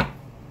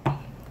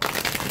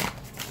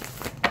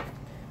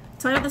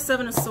 Tell me about the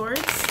Seven of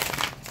Swords.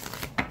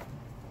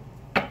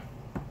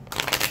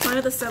 Tell me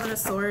about the Seven of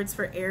Swords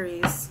for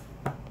Aries.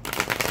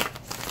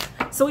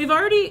 So we've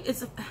already,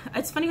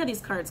 it's funny how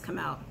these cards come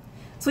out.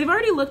 So we've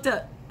already looked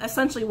at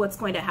essentially what's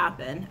going to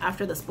happen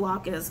after this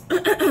block is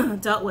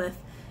dealt with.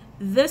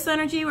 This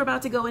energy we're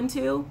about to go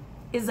into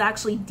is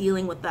actually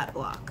dealing with that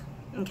block,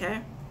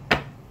 okay?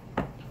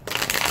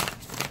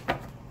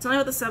 Tell me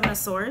about the Seven of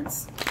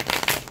Swords.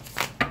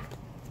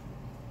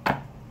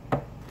 Tell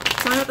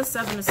me about the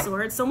Seven of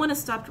Swords. Someone has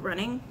stopped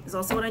running, is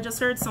also what I just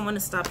heard. Someone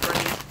has stopped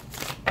running.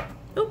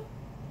 Oh.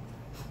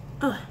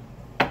 Ugh.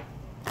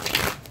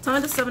 Tell me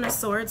the Seven of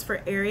Swords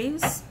for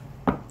Aries.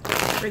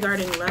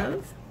 regarding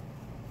love.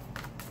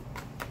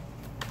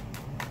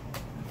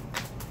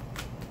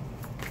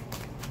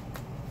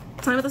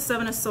 Tell me about the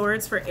Seven of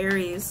Swords for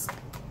Aries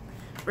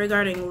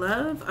regarding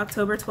love,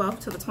 October 12th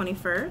to the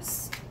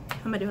 21st.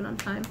 How am I doing on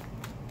time?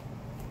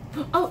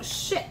 Oh,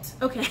 shit.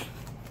 Okay.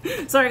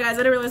 Sorry, guys. I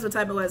didn't realize what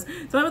time it was.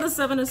 Tell me about the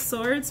Seven of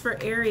Swords for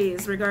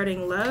Aries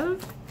regarding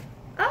love.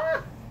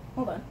 Ah!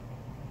 Hold on.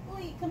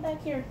 Wait, come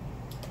back here.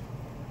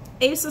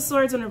 Ace of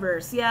Swords in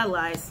reverse. Yeah,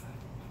 lies.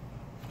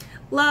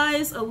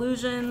 Lies,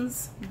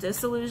 illusions,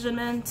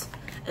 disillusionment.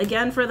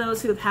 Again, for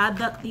those who have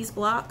had these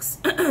blocks,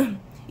 you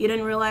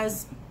didn't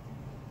realize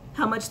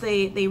how much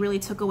they really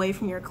took away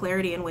from your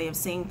clarity and way of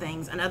seeing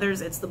things. And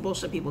others, it's the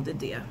bullshit people did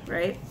to you,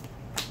 right?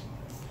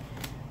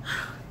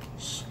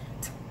 Shit.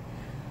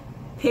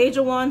 Page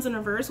of Wands in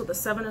reverse with the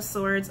Seven of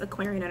Swords,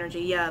 Aquarian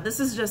energy. Yeah, this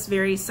is just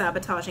very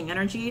sabotaging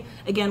energy.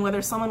 Again,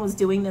 whether someone was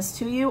doing this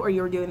to you or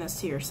you were doing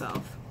this to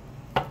yourself.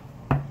 Let's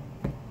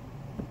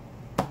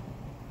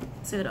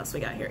see what else we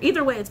got here.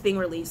 Either way, it's being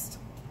released.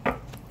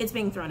 It's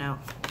being thrown out.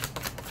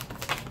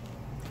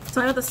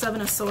 Tell me about the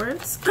Seven of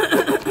Swords.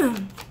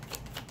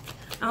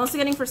 I'm also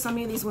getting for some of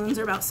you, these wounds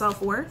are about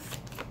self-worth.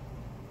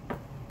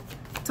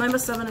 Tell me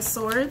about Seven of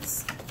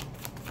Swords.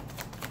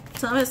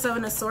 Tell me about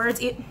Seven of Swords.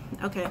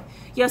 Okay.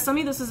 Yeah, some of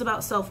you, this is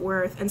about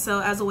self-worth. And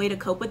so as a way to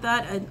cope with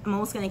that, I'm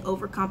almost getting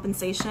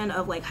overcompensation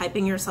of like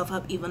hyping yourself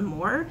up even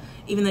more,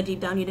 even though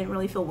deep down you didn't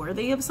really feel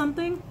worthy of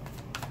something.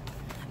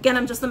 Again,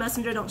 I'm just the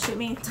messenger. Don't shoot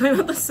me. Tell me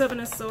about the Seven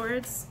of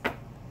Swords.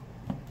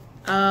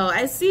 Oh,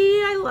 I see.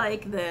 I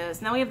like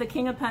this. Now we have the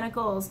King of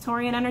Pentacles.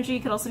 Taurian energy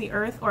could also be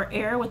earth or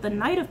air with the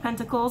Knight of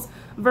Pentacles.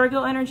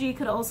 Virgo energy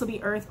could also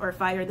be earth or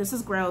fire. This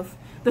is growth.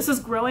 This is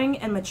growing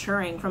and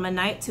maturing from a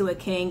knight to a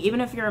king. Even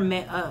if you're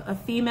a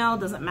female,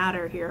 doesn't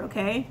matter here,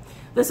 okay?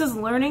 This is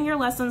learning your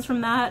lessons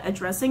from that,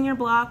 addressing your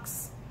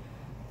blocks,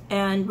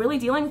 and really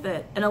dealing with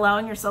it and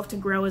allowing yourself to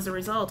grow as a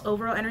result.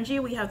 Overall energy,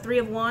 we have Three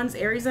of Wands,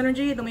 Aries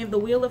energy. Then we have the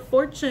Wheel of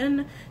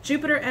Fortune,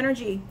 Jupiter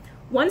energy.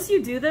 Once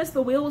you do this,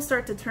 the wheel will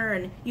start to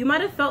turn. You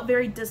might have felt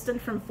very distant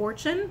from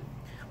fortune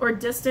or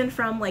distant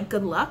from like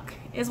good luck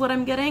is what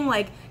I'm getting.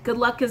 Like good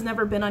luck has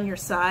never been on your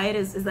side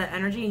is that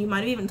energy, and you might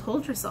have even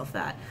told yourself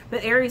that.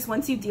 But Aries,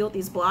 once you deal with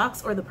these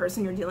blocks or the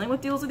person you're dealing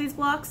with deals with these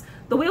blocks,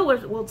 the wheel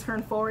will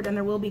turn forward and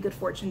there will be good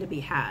fortune to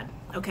be had,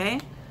 okay?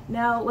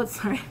 Now,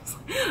 sorry,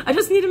 I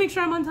just need to make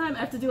sure I'm on time. I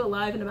have to do it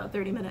live in about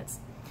 30 minutes.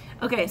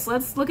 Okay, so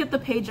let's look at the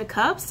Page of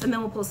Cups and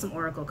then we'll pull some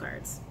oracle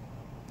cards.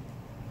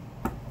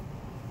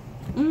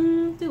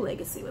 Do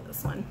Legacy with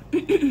this one.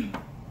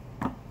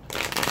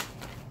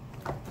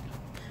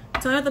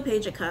 So I have the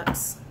Page of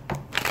Cups.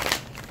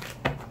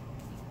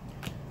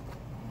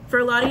 For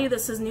a lot of you,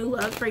 this is new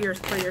love for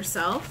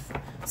yourself,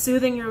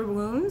 soothing your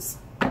wounds,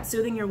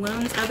 soothing your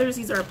wounds. Others,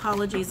 these are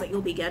apologies that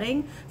you'll be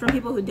getting from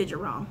people who did you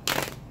wrong.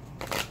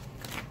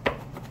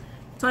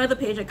 So I have the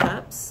Page of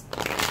Cups.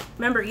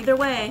 Remember, either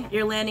way,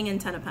 you're landing in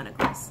Ten of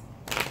Pentacles.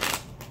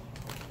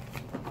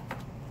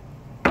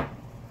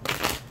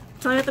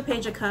 So I have the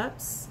Page of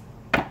Cups.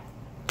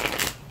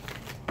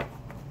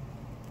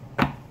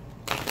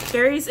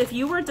 Aries, if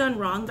you were done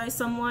wrong by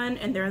someone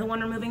and they're the one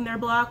removing their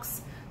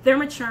blocks, they're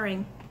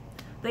maturing.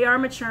 They are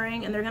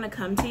maturing and they're going to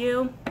come to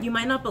you. You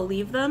might not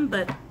believe them,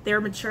 but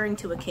they're maturing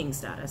to a king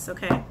status,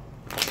 okay?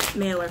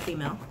 Male or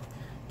female.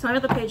 Tell me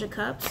about the Page of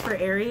Cups for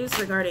Aries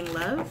regarding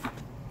love.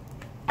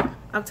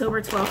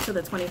 October 12th to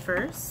the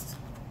 21st.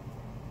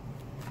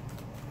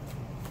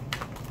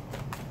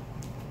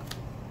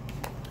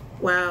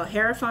 Wow,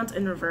 Hierophant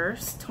in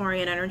reverse,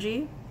 Taurian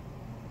energy.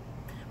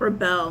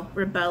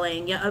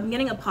 Rebelling. Yeah, I'm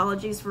getting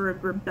apologies for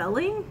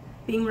rebelling,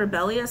 being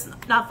rebellious,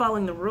 not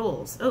following the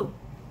rules. Oh,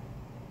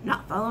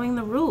 not following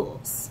the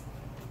rules.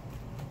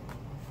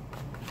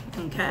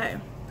 Okay,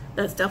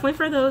 that's definitely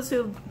for those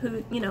who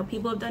you know,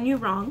 people have done you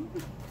wrong.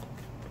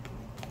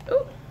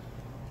 Ooh.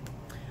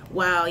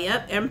 Wow,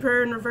 yep,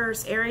 Emperor in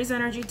reverse, Aries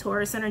energy,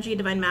 Taurus energy,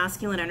 Divine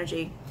Masculine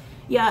energy.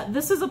 Yeah,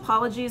 this is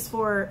apologies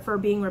for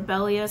being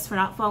rebellious, for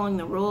not following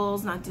the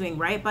rules, not doing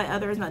right by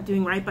others, not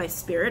doing right by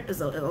spirit,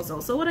 is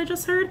also what I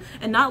just heard,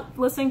 and not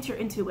listening to your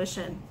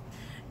intuition.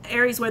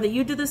 Aries, whether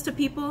you did this to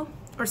people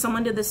or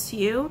someone did this to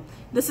you,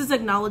 this is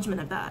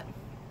acknowledgement of that.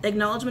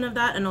 Acknowledgement of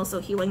that and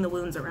also healing the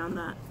wounds around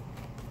that.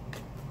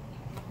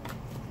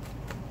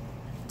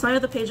 Tell me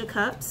the Page of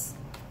Cups.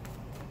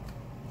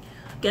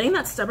 Getting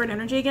that stubborn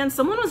energy again.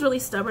 Someone was really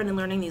stubborn in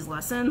learning these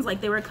lessons. Like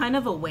they were kind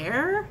of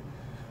aware,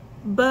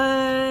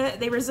 but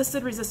they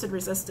resisted.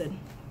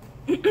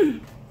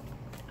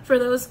 For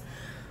those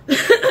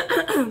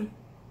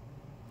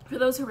for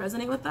those who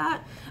resonate with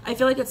that, I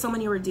feel like it's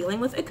someone you were dealing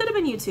with. It could have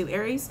been you too,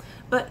 Aries,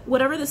 but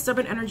whatever the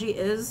stubborn energy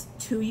is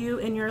to you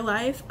in your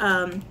life,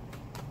 I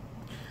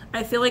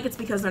feel like it's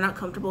because they're not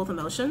comfortable with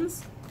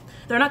emotions.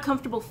 They're not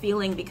comfortable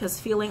feeling, because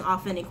feeling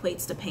often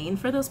equates to pain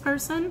for this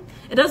person.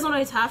 It doesn't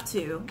always have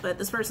to, but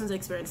this person's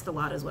experienced a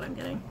lot is what I'm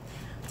getting.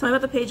 Tell me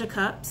about the Page of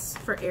Cups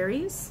for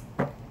Aries.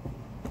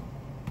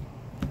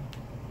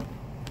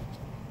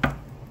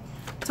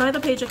 Tell me the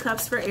Page of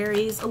Cups for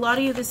Aries. A lot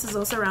of you, this is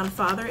also around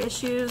father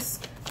issues,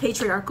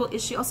 patriarchal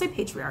issue. I'll say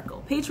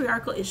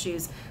patriarchal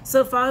issues.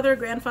 So father,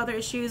 grandfather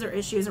issues, or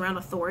issues around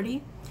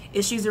authority,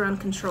 issues around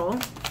control.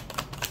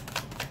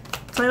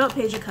 Tell me about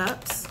Page of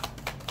Cups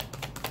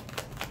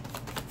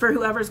for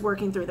whoever's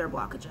working through their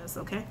blockages,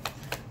 okay?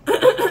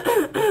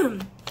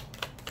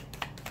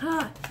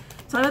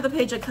 Tell me about the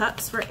Page of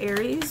Cups for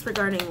Aries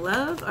regarding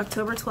love,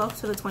 October 12th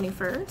to the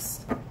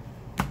 21st.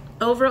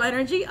 Overall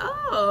energy.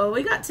 Oh,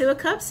 we got 2 of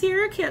Cups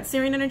here.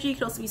 Cancerian energy.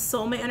 Could also be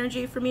soulmate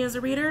energy for me as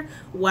a reader.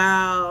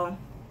 Wow.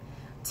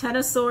 10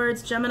 of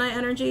Swords, Gemini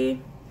energy.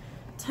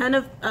 10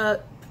 of,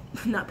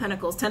 not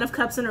Pentacles, 10 of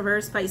Cups in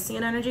reverse,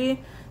 Piscean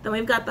energy. Then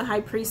we've got the High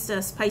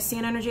Priestess,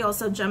 Piscean energy,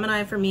 also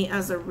Gemini for me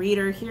as a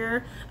reader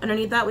here.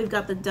 Underneath that, we've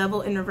got the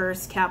Devil in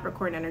reverse,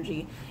 Capricorn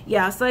energy.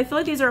 Yeah, so I feel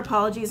like these are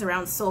apologies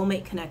around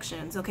soulmate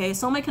connections, okay?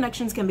 Soulmate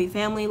connections can be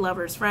family,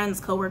 lovers, friends,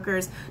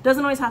 coworkers.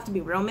 Doesn't always have to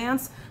be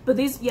romance, but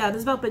these, yeah, this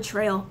is about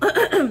betrayal.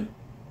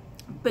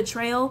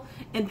 Betrayal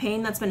and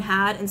pain that's been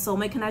had in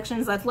soulmate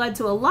connections that's led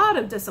to a lot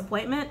of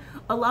disappointment,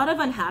 a lot of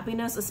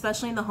unhappiness,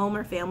 especially in the home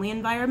or family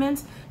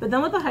environment. But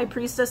then with the High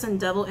Priestess and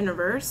Devil in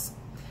reverse,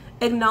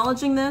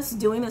 acknowledging this,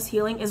 doing this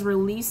healing is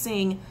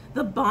releasing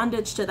the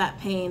bondage to that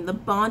pain, the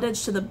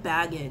bondage to the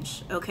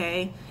baggage,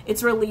 okay?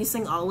 It's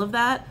releasing all of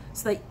that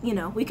so that, you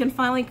know, we can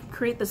finally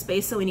create the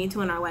space that we need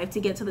to in our life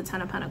to get to the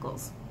 10 of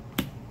Pentacles.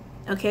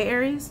 Okay,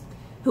 Aries?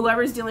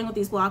 Whoever's dealing with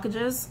these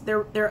blockages,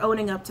 they're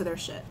owning up to their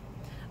shit.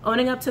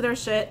 Owning up to their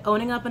shit,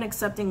 owning up and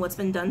accepting what's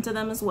been done to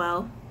them as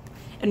well,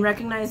 and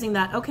recognizing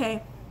that,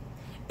 okay,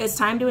 it's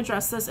time to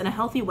address this in a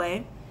healthy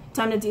way,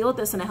 time to deal with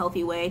this in a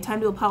healthy way, time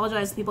to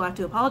apologize to people I have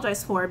to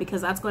apologize for, because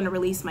that's going to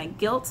release my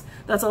guilt.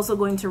 That's also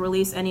going to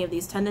release any of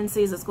these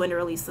tendencies. It's going to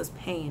release this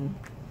pain.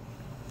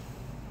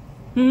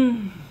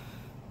 A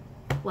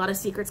lot of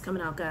secrets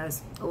coming out,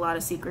 guys. A lot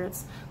of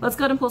secrets. Let's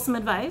go ahead and pull some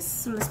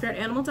advice from the Spirit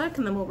Animal deck,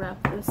 and then we'll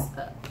wrap this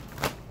up.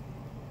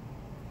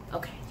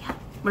 Okay, yeah,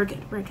 we're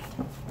good, we're good.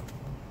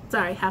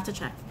 Sorry, have to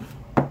check.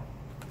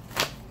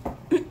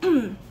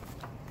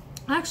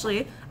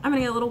 Actually, I'm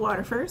gonna get a little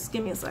water first.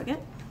 Give me a second.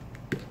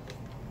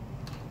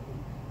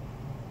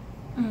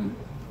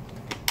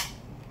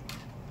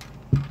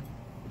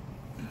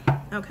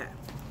 Okay.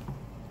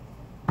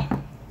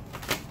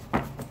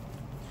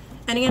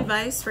 Any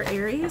advice for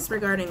Aries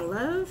regarding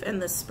love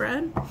and this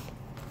spread?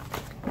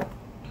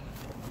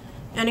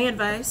 Any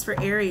advice for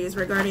Aries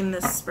regarding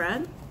this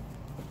spread?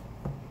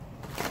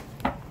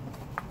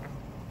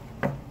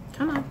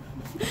 Come on.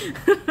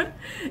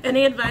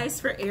 Any advice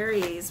for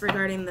Aries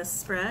regarding this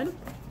spread?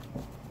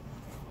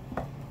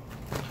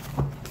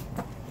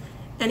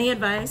 Any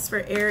advice for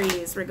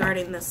Aries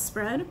regarding this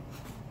spread?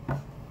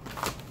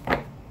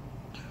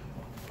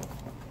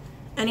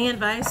 Any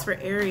advice for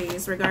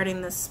Aries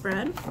regarding this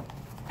spread?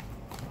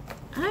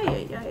 Ay,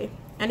 ay, ay.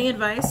 Any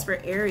advice for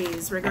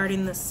Aries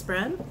regarding this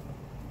spread?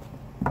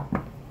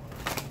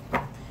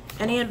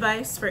 Any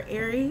advice for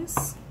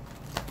Aries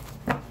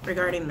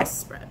regarding this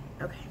spread?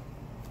 Okay.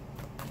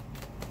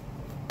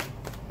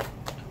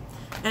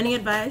 Any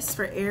advice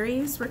for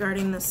Aries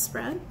regarding this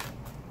spread?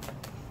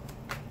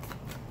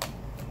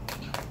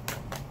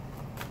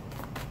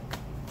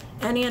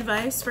 Any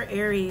advice for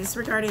Aries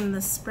regarding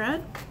this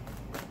spread?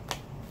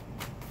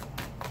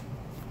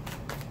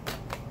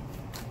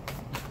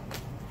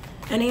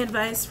 Any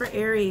advice for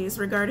Aries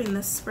regarding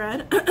this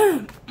spread?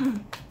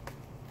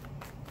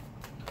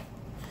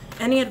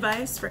 Any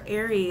advice for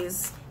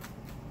Aries?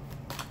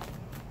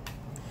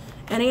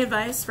 Any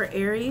advice for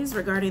Aries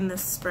regarding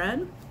this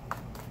spread?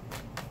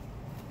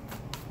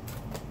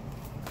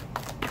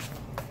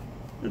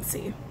 Let's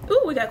see.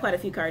 Ooh, we got quite a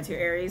few cards here,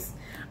 Aries.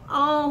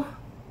 Oh,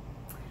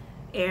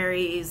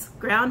 Aries,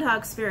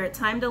 Groundhog Spirit,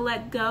 time to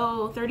let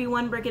go.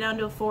 31, break it down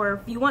to a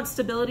 4. If you want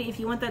stability, if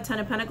you want that 10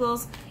 of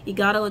Pentacles, you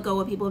gotta let go of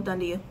what people have done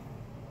to you.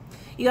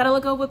 You gotta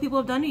let go of what people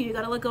have done to you. You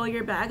gotta let go of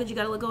your baggage. You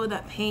gotta let go of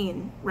that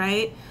pain,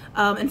 right?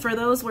 And for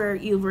those where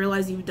you've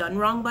realized you've done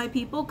wrong by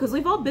people, because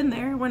we've all been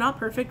there. We're not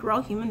perfect. We're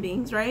all human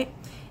beings, right?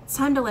 It's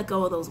time to let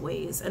go of those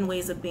ways and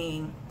ways of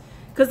being.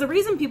 Because the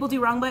reason people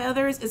do wrong by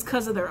others is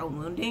because of their own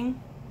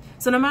wounding.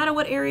 So no matter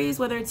what, Aries,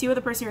 whether it's you or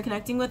the person you're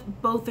connecting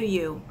with, both of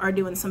you are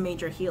doing some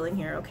major healing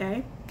here,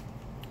 okay?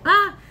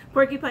 Ah,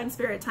 Porcupine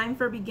Spirit, time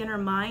for beginner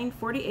mind.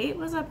 48,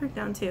 what does that break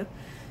down to?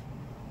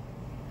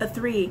 A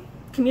 3,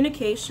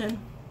 communication.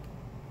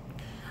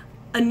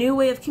 A new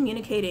way of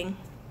communicating.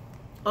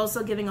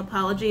 Also giving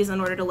apologies in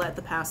order to let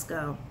the past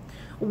go.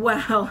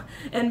 Wow.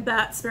 And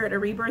Bat Spirit, a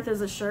rebirth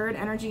is assured.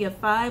 Energy of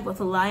 5 with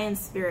a Lion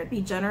Spirit.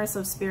 Be generous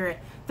of spirit.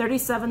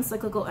 37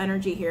 cyclical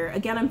energy here.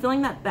 Again, I'm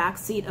feeling that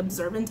backseat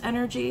observant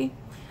energy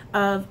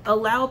of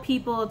allow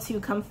people to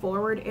come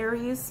forward,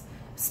 Aries.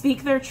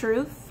 Speak their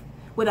truth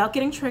without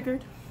getting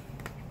triggered.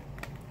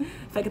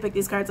 If I could pick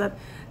these cards up.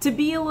 To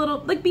be a little,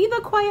 like, be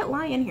the quiet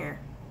lion here,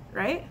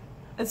 right?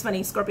 It's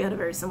funny, Scorpio had a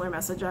very similar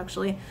message,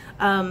 actually.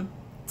 To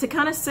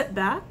kind of sit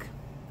back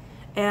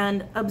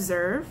and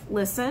observe,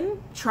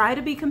 listen, try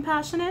to be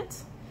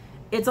compassionate.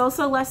 It's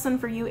also a lesson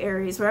for you,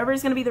 Aries, whoever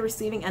is going to be the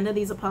receiving end of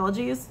these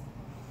apologies,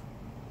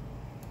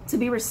 to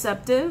be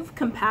receptive,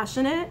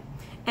 compassionate,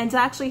 and to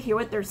actually hear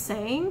what they're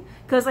saying,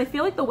 because I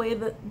feel like the way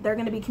that they're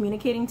going to be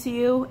communicating to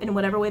you in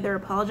whatever way they're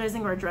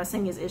apologizing or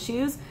addressing these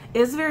issues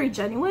is very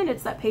genuine.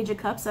 It's that Page of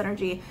Cups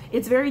energy.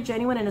 It's very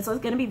genuine, and it's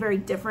going to be very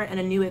different and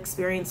a new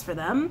experience for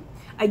them.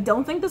 I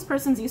don't think this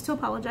person's used to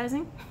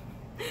apologizing,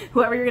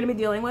 whoever you're going to be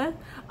dealing with,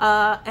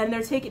 and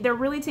they're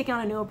really taking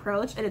on a new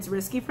approach, and it's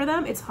risky for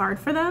them. It's hard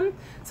for them.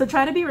 So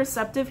try to be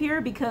receptive here,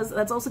 because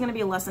that's also going to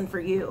be a lesson for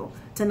you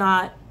to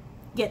not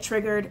get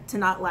triggered, to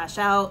not lash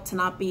out, to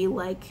not be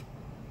like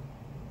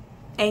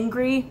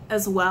angry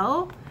as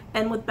well.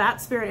 And with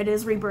Bat Spirit, it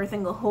is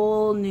rebirthing a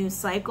whole new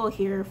cycle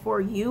here for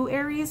you,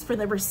 Aries, for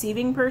the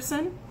receiving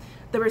person,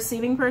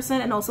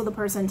 and also the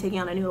person taking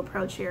on a new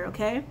approach here,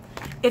 okay?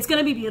 It's going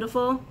to be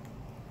beautiful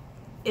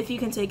if you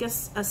can take a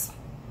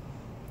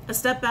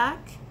step back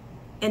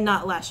and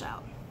not lash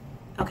out,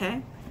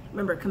 okay?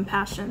 Remember,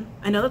 compassion.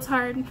 I know that's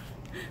hard,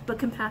 but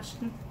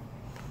compassion.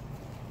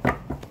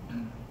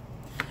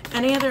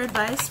 Any other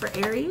advice for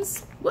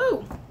Aries?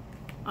 Woo!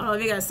 I don't know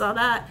if you guys saw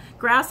that.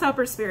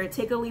 Grasshopper Spirit,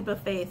 take a leap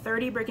of faith.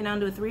 30 breaking down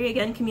to a 3.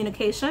 Again,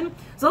 communication.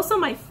 There's also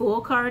my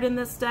Fool card in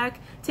this deck.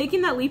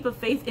 Taking that leap of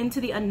faith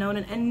into the unknown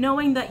and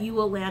knowing that you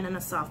will land in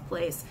a soft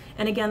place.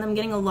 And again, I'm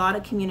getting a lot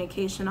of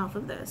communication off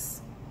of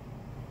this.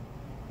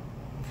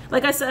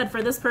 Like I said,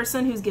 for this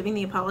person who's giving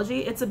the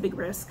apology, it's a big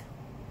risk.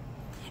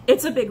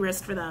 It's a big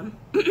risk for them.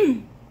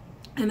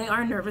 And they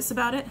are nervous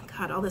about it.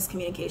 God, all this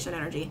communication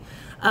energy.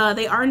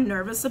 They are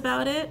nervous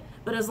about it,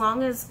 but as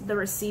long as the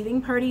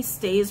receiving party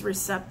stays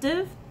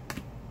receptive,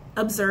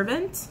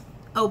 observant,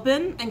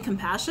 open, and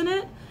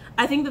compassionate,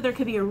 I think that there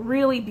could be a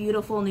really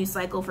beautiful new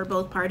cycle for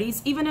both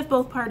parties, even if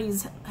both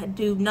parties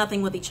do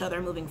nothing with each other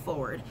moving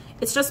forward.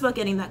 It's just about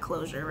getting that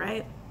closure,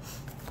 right?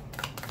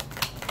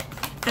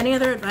 Any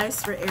other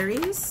advice for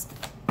Aries?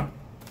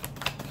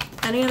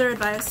 Any other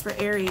advice for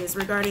Aries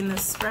regarding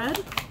this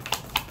spread?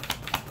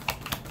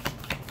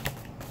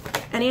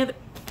 Any other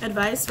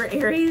advice for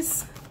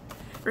Aries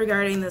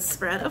regarding this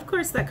spread? Of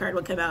course that card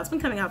will come out. It's been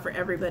coming out for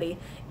everybody.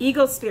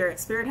 Eagle Spirit.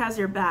 Spirit has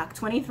your back.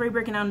 23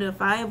 breaking down to a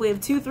 5. We have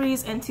 2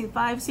 3s and 2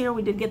 5s here.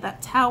 We did get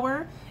that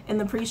Tower in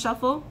the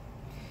pre-shuffle.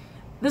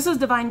 This is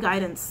divine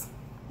guidance.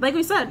 Like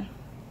we said,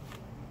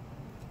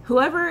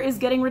 whoever is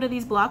getting rid of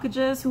these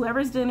blockages,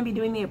 whoever's going to be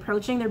doing the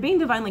approaching, they're being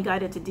divinely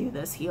guided to do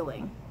this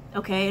healing.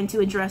 Okay, and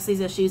to address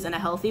these issues in a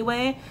healthy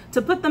way, to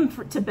put them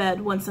to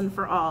bed once and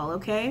for all,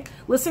 okay?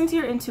 Listen to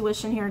your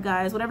intuition here,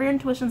 guys. Whatever your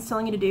intuition's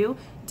telling you to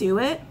do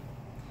it.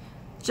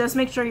 Just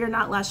make sure you're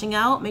not lashing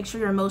out, make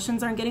sure your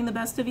emotions aren't getting the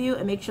best of you,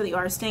 and make sure that you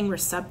are staying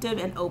receptive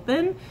and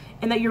open,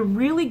 and that you're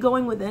really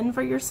going within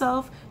for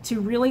yourself to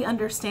really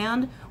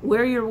understand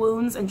where your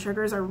wounds and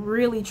triggers are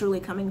really, truly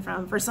coming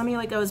from. For some of you,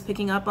 like I was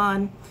picking up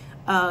on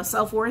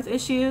self-worth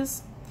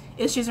issues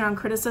around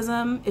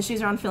criticism,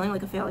 issues around feeling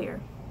like a failure.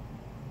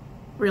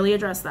 Really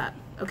address that,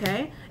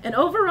 okay? And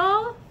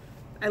overall,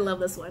 I love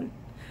this one.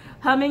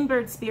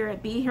 Hummingbird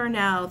Spirit, be here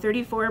now.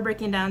 34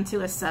 breaking down to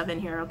a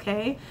 7 here,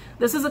 okay?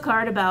 This is a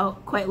card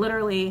about, quite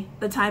literally,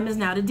 the time is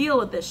now to deal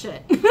with this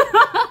shit.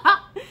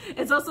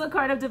 It's also a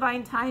card of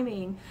divine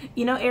timing.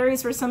 You know,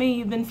 Aries, for some of you,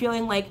 you've been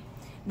feeling like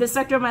this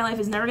sector of my life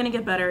is never going to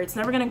get better. It's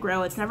never going to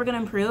grow. It's never going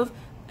to improve.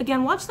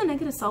 Again, watch the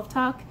negative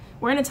self-talk.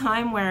 We're in a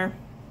time where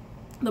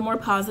the more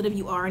positive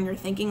you are in your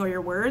thinking or your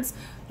words,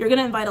 you're going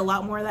to invite a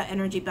lot more of that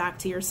energy back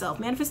to yourself.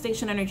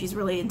 Manifestation energy is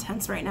really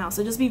intense right now,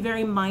 so just be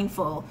very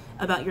mindful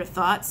about your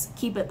thoughts.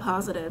 Keep it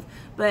positive.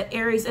 But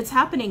Aries, it's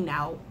happening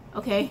now,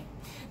 okay?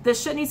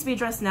 This shit needs to be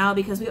addressed now,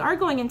 because we are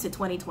going into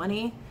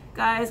 2020,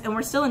 guys, and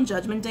we're still in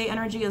Judgment Day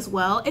energy as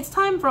well. It's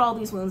time for all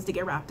these wounds to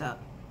get wrapped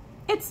up.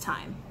 It's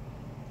time,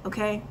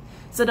 okay?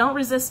 So don't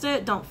resist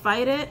it. Don't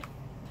fight it.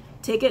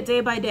 Take it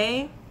day by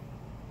day.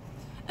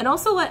 And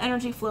also let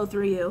energy flow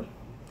through you.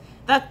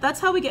 That's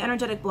how we get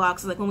energetic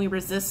blocks, like when we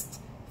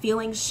resist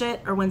feeling shit,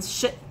 or when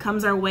shit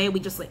comes our way, we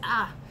just like,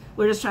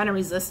 we're just trying to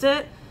resist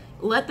it.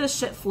 Let this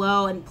shit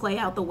flow and play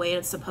out the way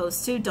it's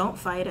supposed to. Don't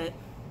fight it.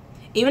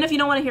 Even if you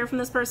don't want to hear from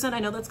this person, I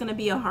know that's going to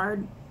be a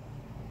hard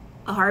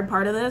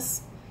part of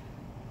this.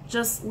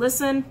 Just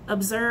listen,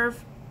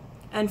 observe,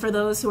 and for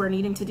those who are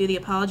needing to do the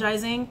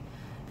apologizing,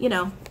 you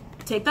know,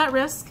 take that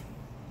risk.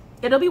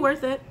 It'll be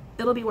worth it.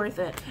 It'll be worth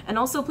it. And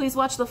also, please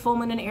watch the full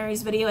moon in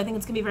Aries video. I think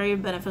it's going to be very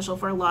beneficial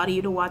for a lot of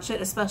you to watch it,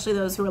 especially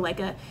those who are like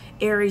a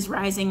Aries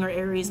rising or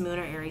Aries moon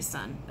or Aries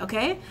sun.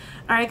 Okay?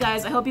 All right,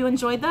 guys, I hope you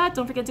enjoyed that.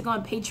 Don't forget to go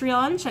on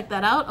Patreon. Check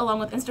that out, along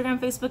with Instagram,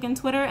 Facebook, and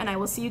Twitter. And I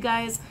will see you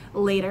guys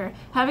later.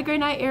 Have a great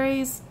night,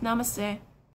 Aries. Namaste.